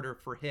much harder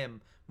for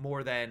him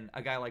more than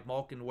a guy like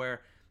Malkin,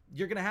 where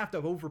you're going to have to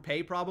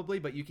overpay probably,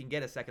 but you can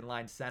get a second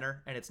line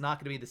center, and it's not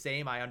going to be the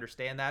same. I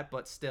understand that,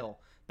 but still,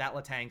 that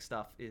Letang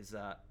stuff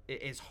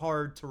is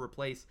hard to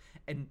replace,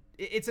 and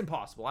it's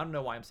impossible. I don't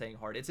know why I'm saying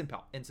hard. It's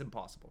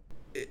impossible.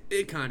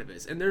 It kind of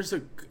is. And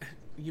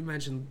you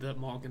mentioned the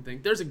Malkin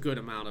thing. There's a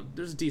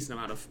decent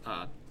amount of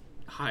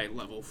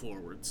high-level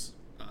forwards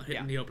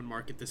hitting the open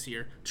market this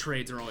year.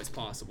 Trades are always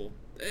possible.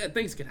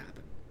 Things could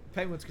happen.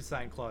 Penguins could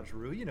sign Claude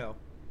Giroux,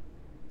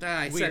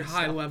 I said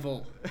high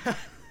level.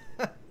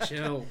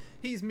 Chill.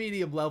 He's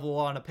medium level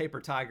on a paper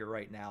tiger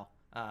right now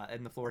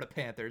in the Florida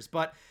Panthers.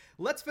 But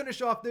let's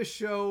finish off this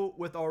show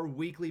with our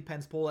weekly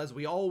Pens poll, as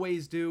we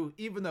always do.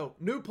 Even though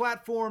new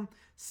platform,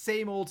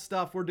 same old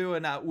stuff, we're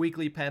doing a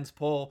weekly Pens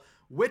poll.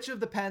 Which of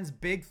the Pens'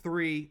 big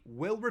 3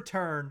 will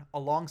return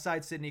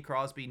alongside Sidney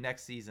Crosby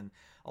next season?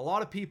 A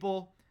lot of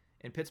people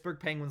in Pittsburgh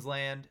Penguins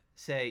land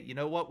say, you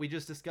know what, we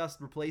just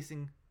discussed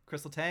replacing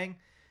Chris Letang.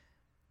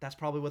 That's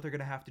probably what they're going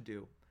to have to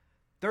do.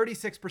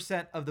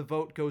 36% of the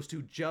vote goes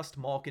to just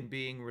Malkin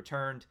being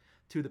returned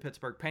to the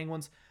Pittsburgh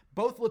Penguins.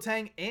 Both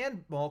Letang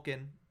and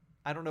Malkin,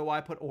 I don't know why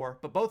I put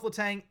but both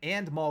Letang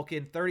and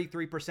Malkin,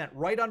 33%,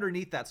 right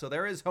underneath that. So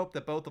there is hope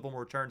that both of them will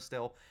return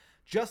still.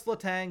 Just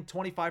Letang,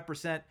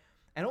 25%,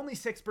 and only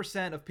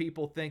 6% of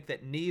people think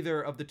that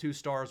neither of the two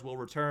stars will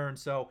return.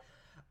 So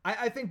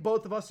I think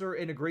both of us are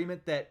in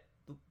agreement that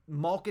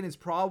Malkin is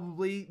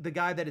probably the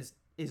guy that is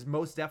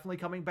most definitely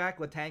coming back.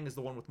 Letang is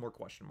the one with more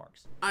question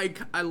marks.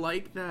 I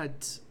like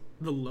that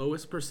the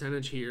lowest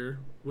percentage here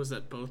was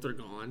that both are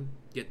gone.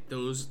 Yet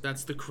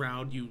that's the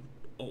crowd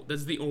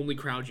that's the only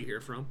crowd you hear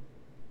from,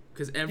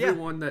 because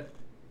everyone that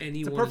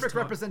anyone. It's a perfect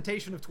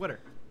representation of Twitter.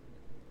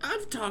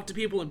 I've talked to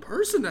people in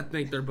person that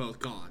think they're both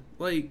gone.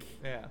 Like,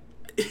 yeah,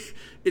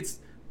 it's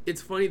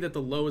funny that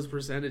the lowest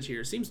percentage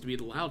here seems to be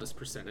the loudest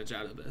percentage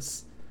out of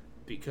this,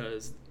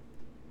 because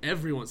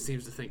everyone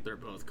seems to think they're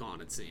both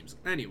gone. It seems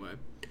anyway.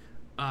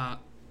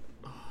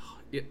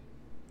 Yeah.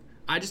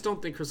 I just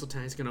don't think Chris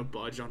Letang's going to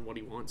budge on what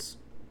he wants.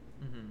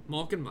 Mm-hmm.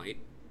 Malkin might,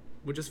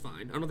 which is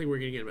fine. I don't think we're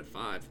going to get him at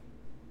 5.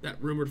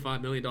 That rumored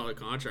 $5 million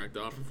contract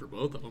offer for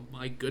both of them.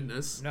 My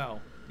goodness.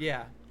 No.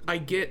 Yeah. I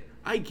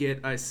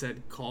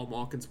said call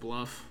Malkin's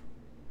bluff.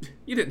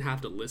 You didn't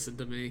have to listen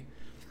to me.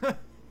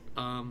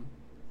 I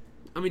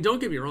mean, don't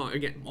get me wrong.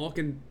 Again,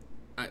 Malkin,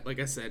 like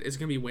I said, is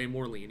going to be way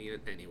more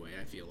lenient anyway,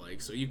 I feel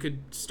like. So you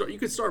could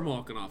start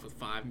Malkin off with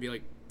 5 and be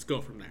like, let's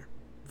go from there.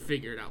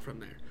 Figure it out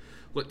from there.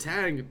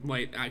 Letang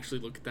might actually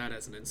look at that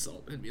as an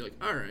insult and be like,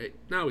 all right,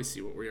 now we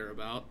see what we're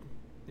about.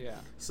 Yeah.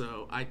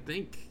 So I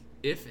think,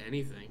 if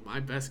anything,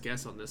 my best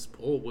guess on this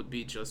poll would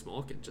be just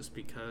Malkin, just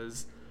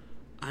because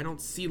I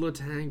don't see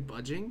Letang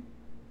budging,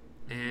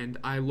 and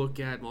I look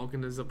at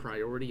Malkin as a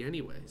priority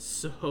anyway.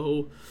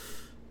 So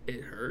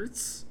it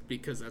hurts,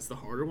 because that's the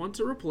harder one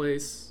to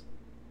replace.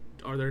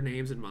 Are there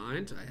names in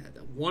mind? I had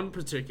one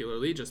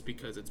particularly, just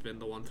because it's been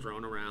the one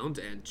thrown around,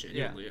 and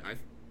genuinely, I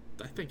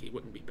think he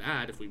wouldn't be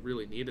bad if we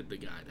really needed the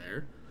guy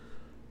there.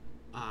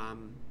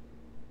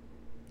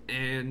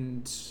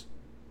 And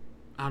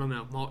I don't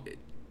know.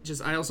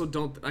 I also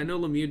don't. I know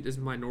Lemieux is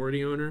a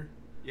minority owner.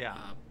 Yeah.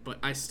 But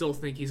I still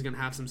think he's going to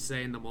have some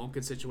say in the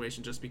Malkin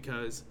situation, just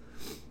because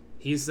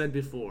he's said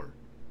before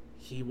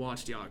he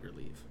watched Jágr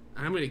leave.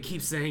 And I'm going to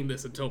keep saying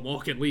this until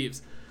Malkin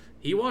leaves.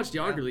 He watched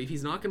Jágr leave.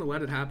 He's not going to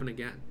let it happen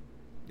again,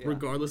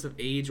 regardless of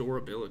age or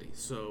ability.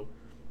 So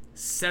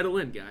settle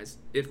in, guys.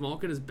 If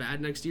Malkin is bad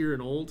next year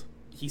and old,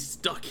 he's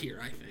stuck here,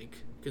 I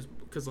think,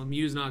 because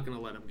Lemieux's not going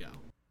to let him go.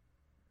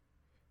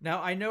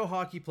 Now, I know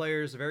hockey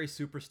players are very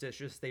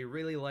superstitious. They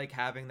really like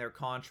having their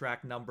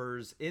contract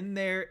numbers in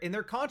their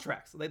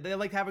contracts. They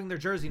like having their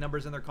jersey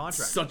numbers in their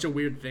contracts. Such a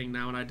weird thing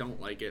now, and I don't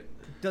like it.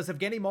 Does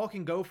Evgeny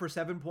Malkin go for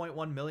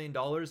 $7.1 million,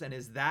 and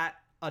is that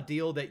a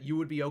deal that you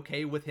would be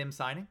okay with him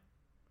signing?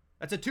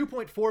 That's a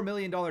 $2.4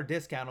 million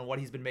discount on what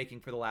he's been making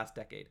for the last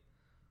decade.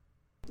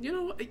 You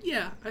know,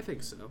 yeah, I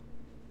think so.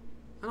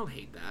 I don't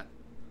hate that.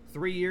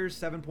 3 years,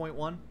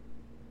 7.1.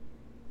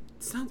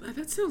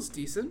 That sounds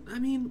decent. I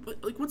mean,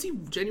 but, like, what's he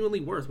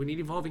genuinely worth? We need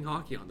Evolving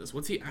Hockey on this.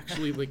 What's he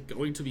actually like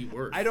going to be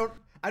worth? I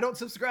don't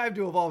subscribe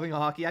to Evolving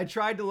Hockey. I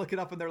tried to look it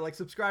up and they're like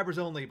subscribers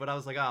only, but I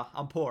was like,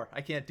 I'm poor.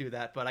 I can't do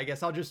that. But I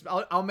guess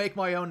I'll make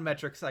my own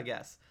metrics, I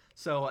guess.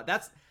 So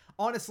that's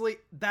honestly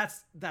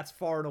that's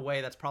far and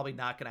away. That's probably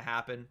not going to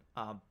happen.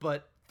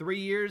 But 3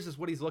 years is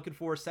what he's looking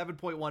for.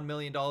 $7.1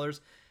 million.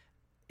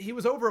 He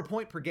was over a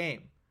point per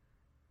game.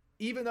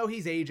 Even though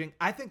he's aging,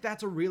 I think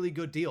that's a really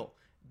good deal.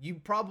 You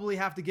probably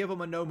have to give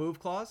him a no-move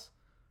clause,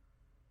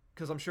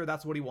 because I'm sure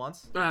that's what he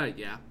wants.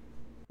 Yeah.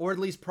 Or at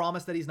least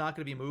promise that he's not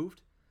going to be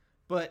moved.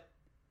 But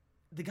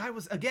the guy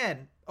was,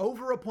 again,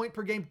 over a point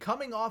per game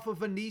coming off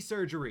of a knee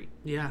surgery.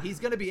 Yeah. He's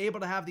going to be able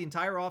to have the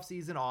entire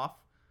offseason off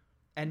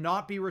and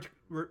not be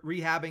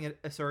rehabbing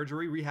a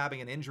surgery,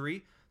 rehabbing an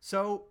injury.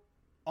 So,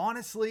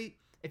 honestly,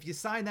 if you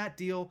sign that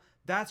deal,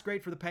 that's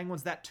great for the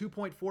Penguins. That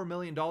 $2.4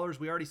 million,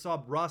 we already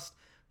saw Rust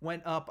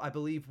went up, I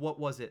believe, what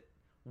was it?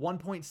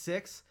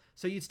 1.6.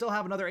 So you'd still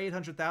have another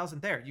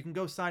 $800,000 there. You can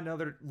go sign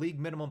another league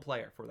minimum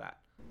player for that.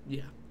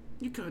 Yeah,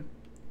 you could,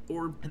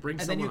 or bring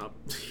someone up,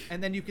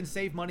 and then you can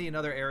save money in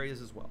other areas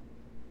as well.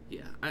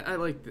 Yeah, I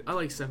like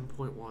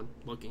 7.1.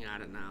 Looking at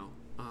it now,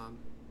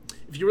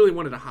 if you really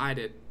wanted to hide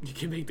it, you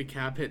can make the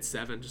cap hit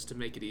 7 just to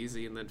make it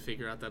easy, and then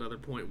figure out that other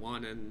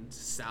 0.1 and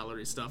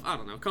salary stuff. I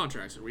don't know.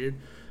 Contracts are weird,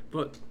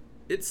 but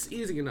it's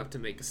easy enough to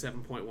make a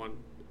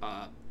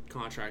 7.1.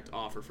 Contract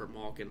offer for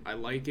Malkin. I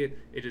like it.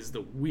 It is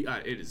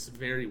it is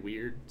very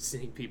weird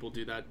seeing people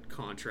do that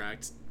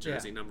contract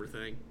jersey number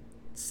thing.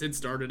 Sid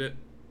started it,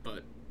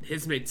 but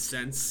his made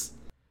sense.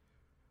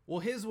 Well,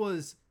 his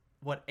was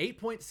what,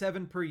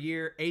 8.7 per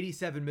year,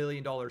 $87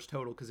 million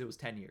total, because it was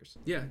 10 years.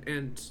 Yeah,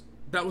 and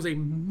that was a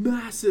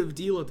massive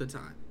deal at the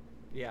time.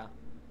 Yeah,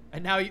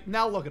 and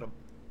now look at him.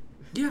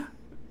 Yeah,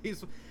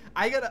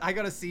 I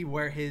gotta see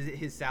where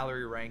his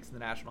salary ranks in the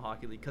National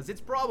Hockey League, because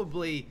it's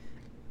probably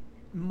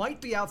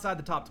might be outside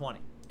the top 20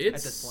 at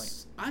this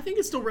point. I think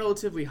it's still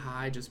relatively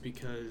high, just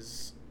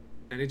because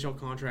NHL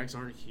contracts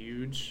aren't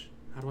huge.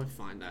 How do I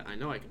find that? I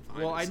know I can find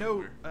it. Well, I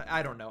know. Somewhere.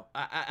 I don't know.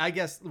 I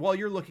guess while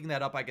you're looking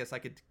that up, I guess I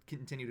could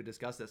continue to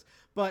discuss this.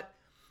 But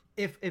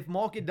if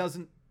Malkin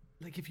doesn't,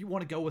 like, if you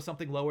want to go with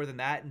something lower than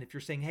that, and if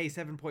you're saying, hey,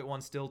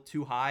 7.1 still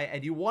too high,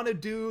 and you want to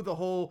do the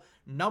whole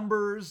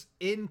numbers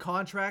in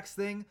contracts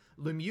thing,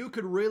 Lemieux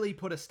could really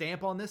put a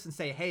stamp on this and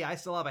say, hey, I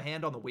still have a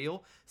hand on the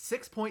wheel.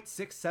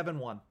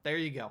 6.671. There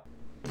you go.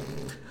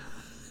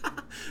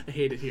 I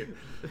hate it here.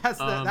 That's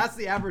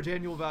the average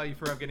annual value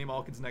for Evgeny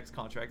Malkin's next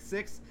contract.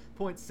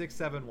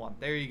 6.671.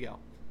 There you go.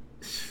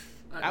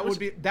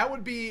 That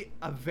would be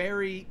a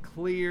very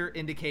clear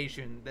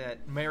indication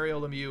that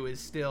Mario Lemieux is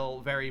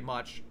still very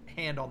much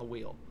hand on the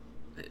wheel.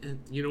 And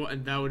you know what?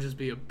 And that would just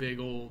be a big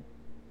old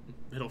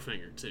middle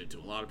finger to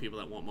a lot of people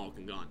that want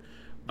Malkin gone.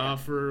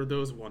 For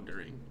those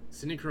wondering,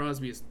 Sidney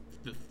Crosby is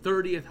the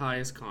 30th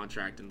highest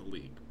contract in the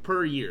league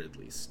per year, at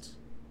least,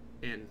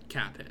 in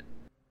cap hit.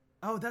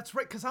 Oh, that's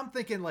right. Because I'm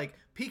thinking like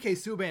PK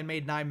Subban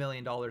made $9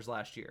 million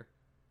last year.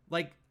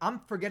 Like I'm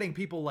forgetting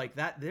people like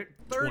that. They're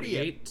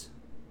 30th.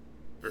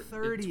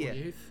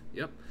 30th.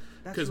 Yep.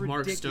 Because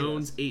Mark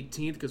Stone's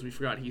 18th. Because we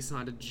forgot he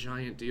signed a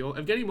giant deal.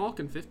 Evgeny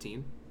Malkin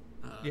 15.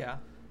 Yeah.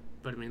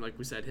 But I mean, like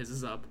we said, his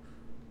is up.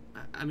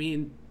 I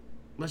mean,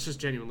 let's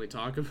just genuinely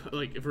talk about,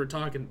 like, if we're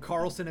talking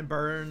Carlson and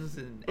Burns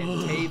and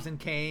Taves and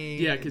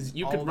Kane. Yeah, because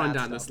you could run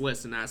down this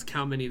list and ask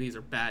how many of these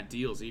are bad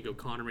deals. You go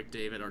Connor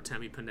McDavid,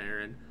 Artemi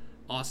Panarin,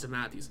 Austin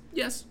Matthews.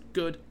 Yes,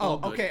 good. All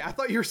good. Okay. I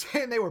thought you were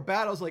saying they were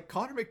bad. I was like,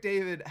 Connor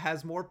McDavid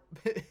has more.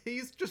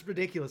 He's just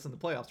ridiculous in the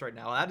playoffs right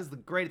now. That is the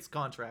greatest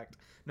contract,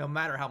 no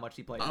matter how much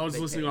he plays. I was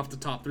listening off the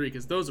top 3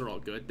 because those are all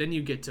good. Then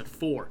you get to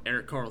 4,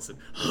 Erik Karlsson.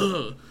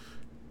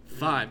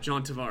 5,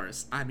 John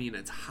Tavares. I mean,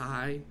 it's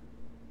high,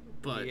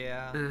 but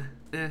yeah.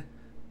 And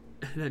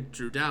then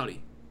Drew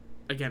Doughty.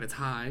 Again, it's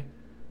high.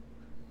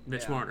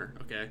 Mitch Marner.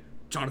 Okay.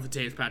 Jonathan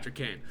Taves, Patrick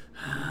Kane.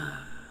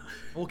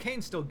 Well,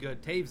 Kane's still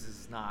good. Taves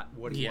is not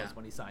what he was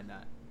when he signed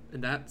that.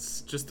 And that's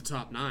just the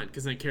top 9,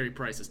 because then Carey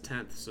Price is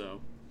 10th, so.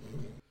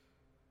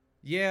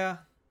 Yeah.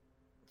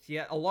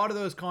 A lot of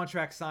those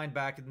contracts signed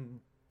back in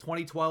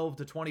 2012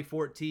 to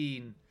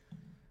 2014,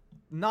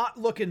 not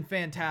looking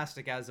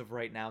fantastic as of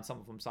right now. And some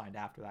of them signed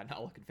after that, not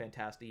looking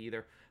fantastic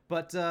either.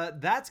 But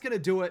that's going to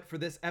do it for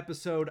this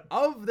episode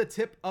of the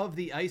Tip of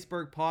the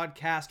Iceberg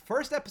podcast.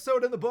 First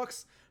episode in the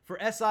books for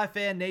SI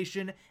Fan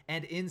Nation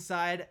and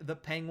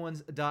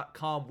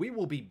InsideThePenguins.com. We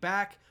will be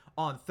back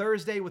on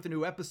Thursday with a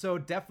new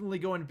episode. Definitely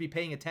going to be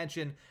paying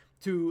attention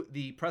to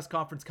the press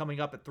conference coming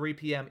up at 3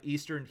 p.m.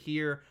 Eastern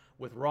here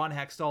with Ron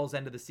Hextall's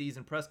end of the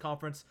season press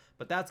conference.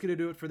 But that's going to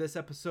do it for this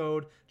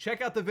episode.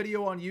 Check out the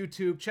video on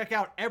YouTube. Check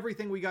out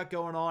everything we got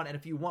going on. And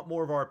if you want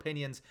more of our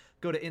opinions,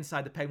 go to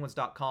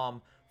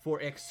InsideThePenguins.com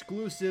for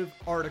exclusive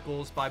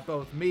articles by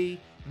both me,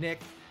 Nick,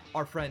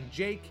 our friend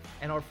Jake,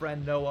 and our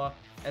friend Noah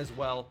as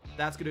well.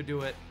 That's going to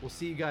do it. We'll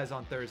see you guys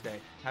on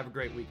Thursday. Have a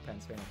great week,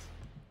 Pens fans.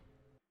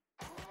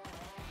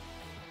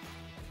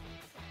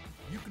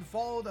 You can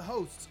follow the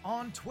hosts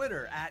on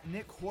Twitter at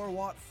Nick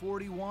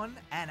Horwat41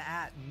 and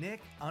at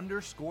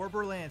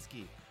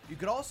Nick_Berlansky. You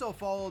could also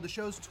follow the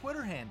show's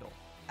Twitter handle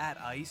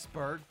at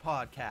Iceberg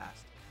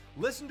Podcast.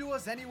 Listen to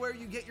us anywhere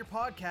you get your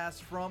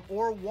podcasts from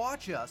or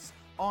watch us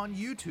on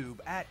YouTube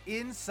at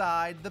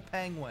Inside the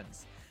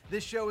Penguins.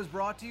 This show is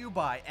brought to you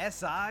by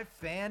SI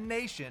Fan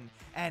Nation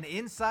and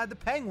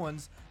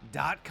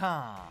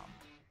InsideThePenguins.com.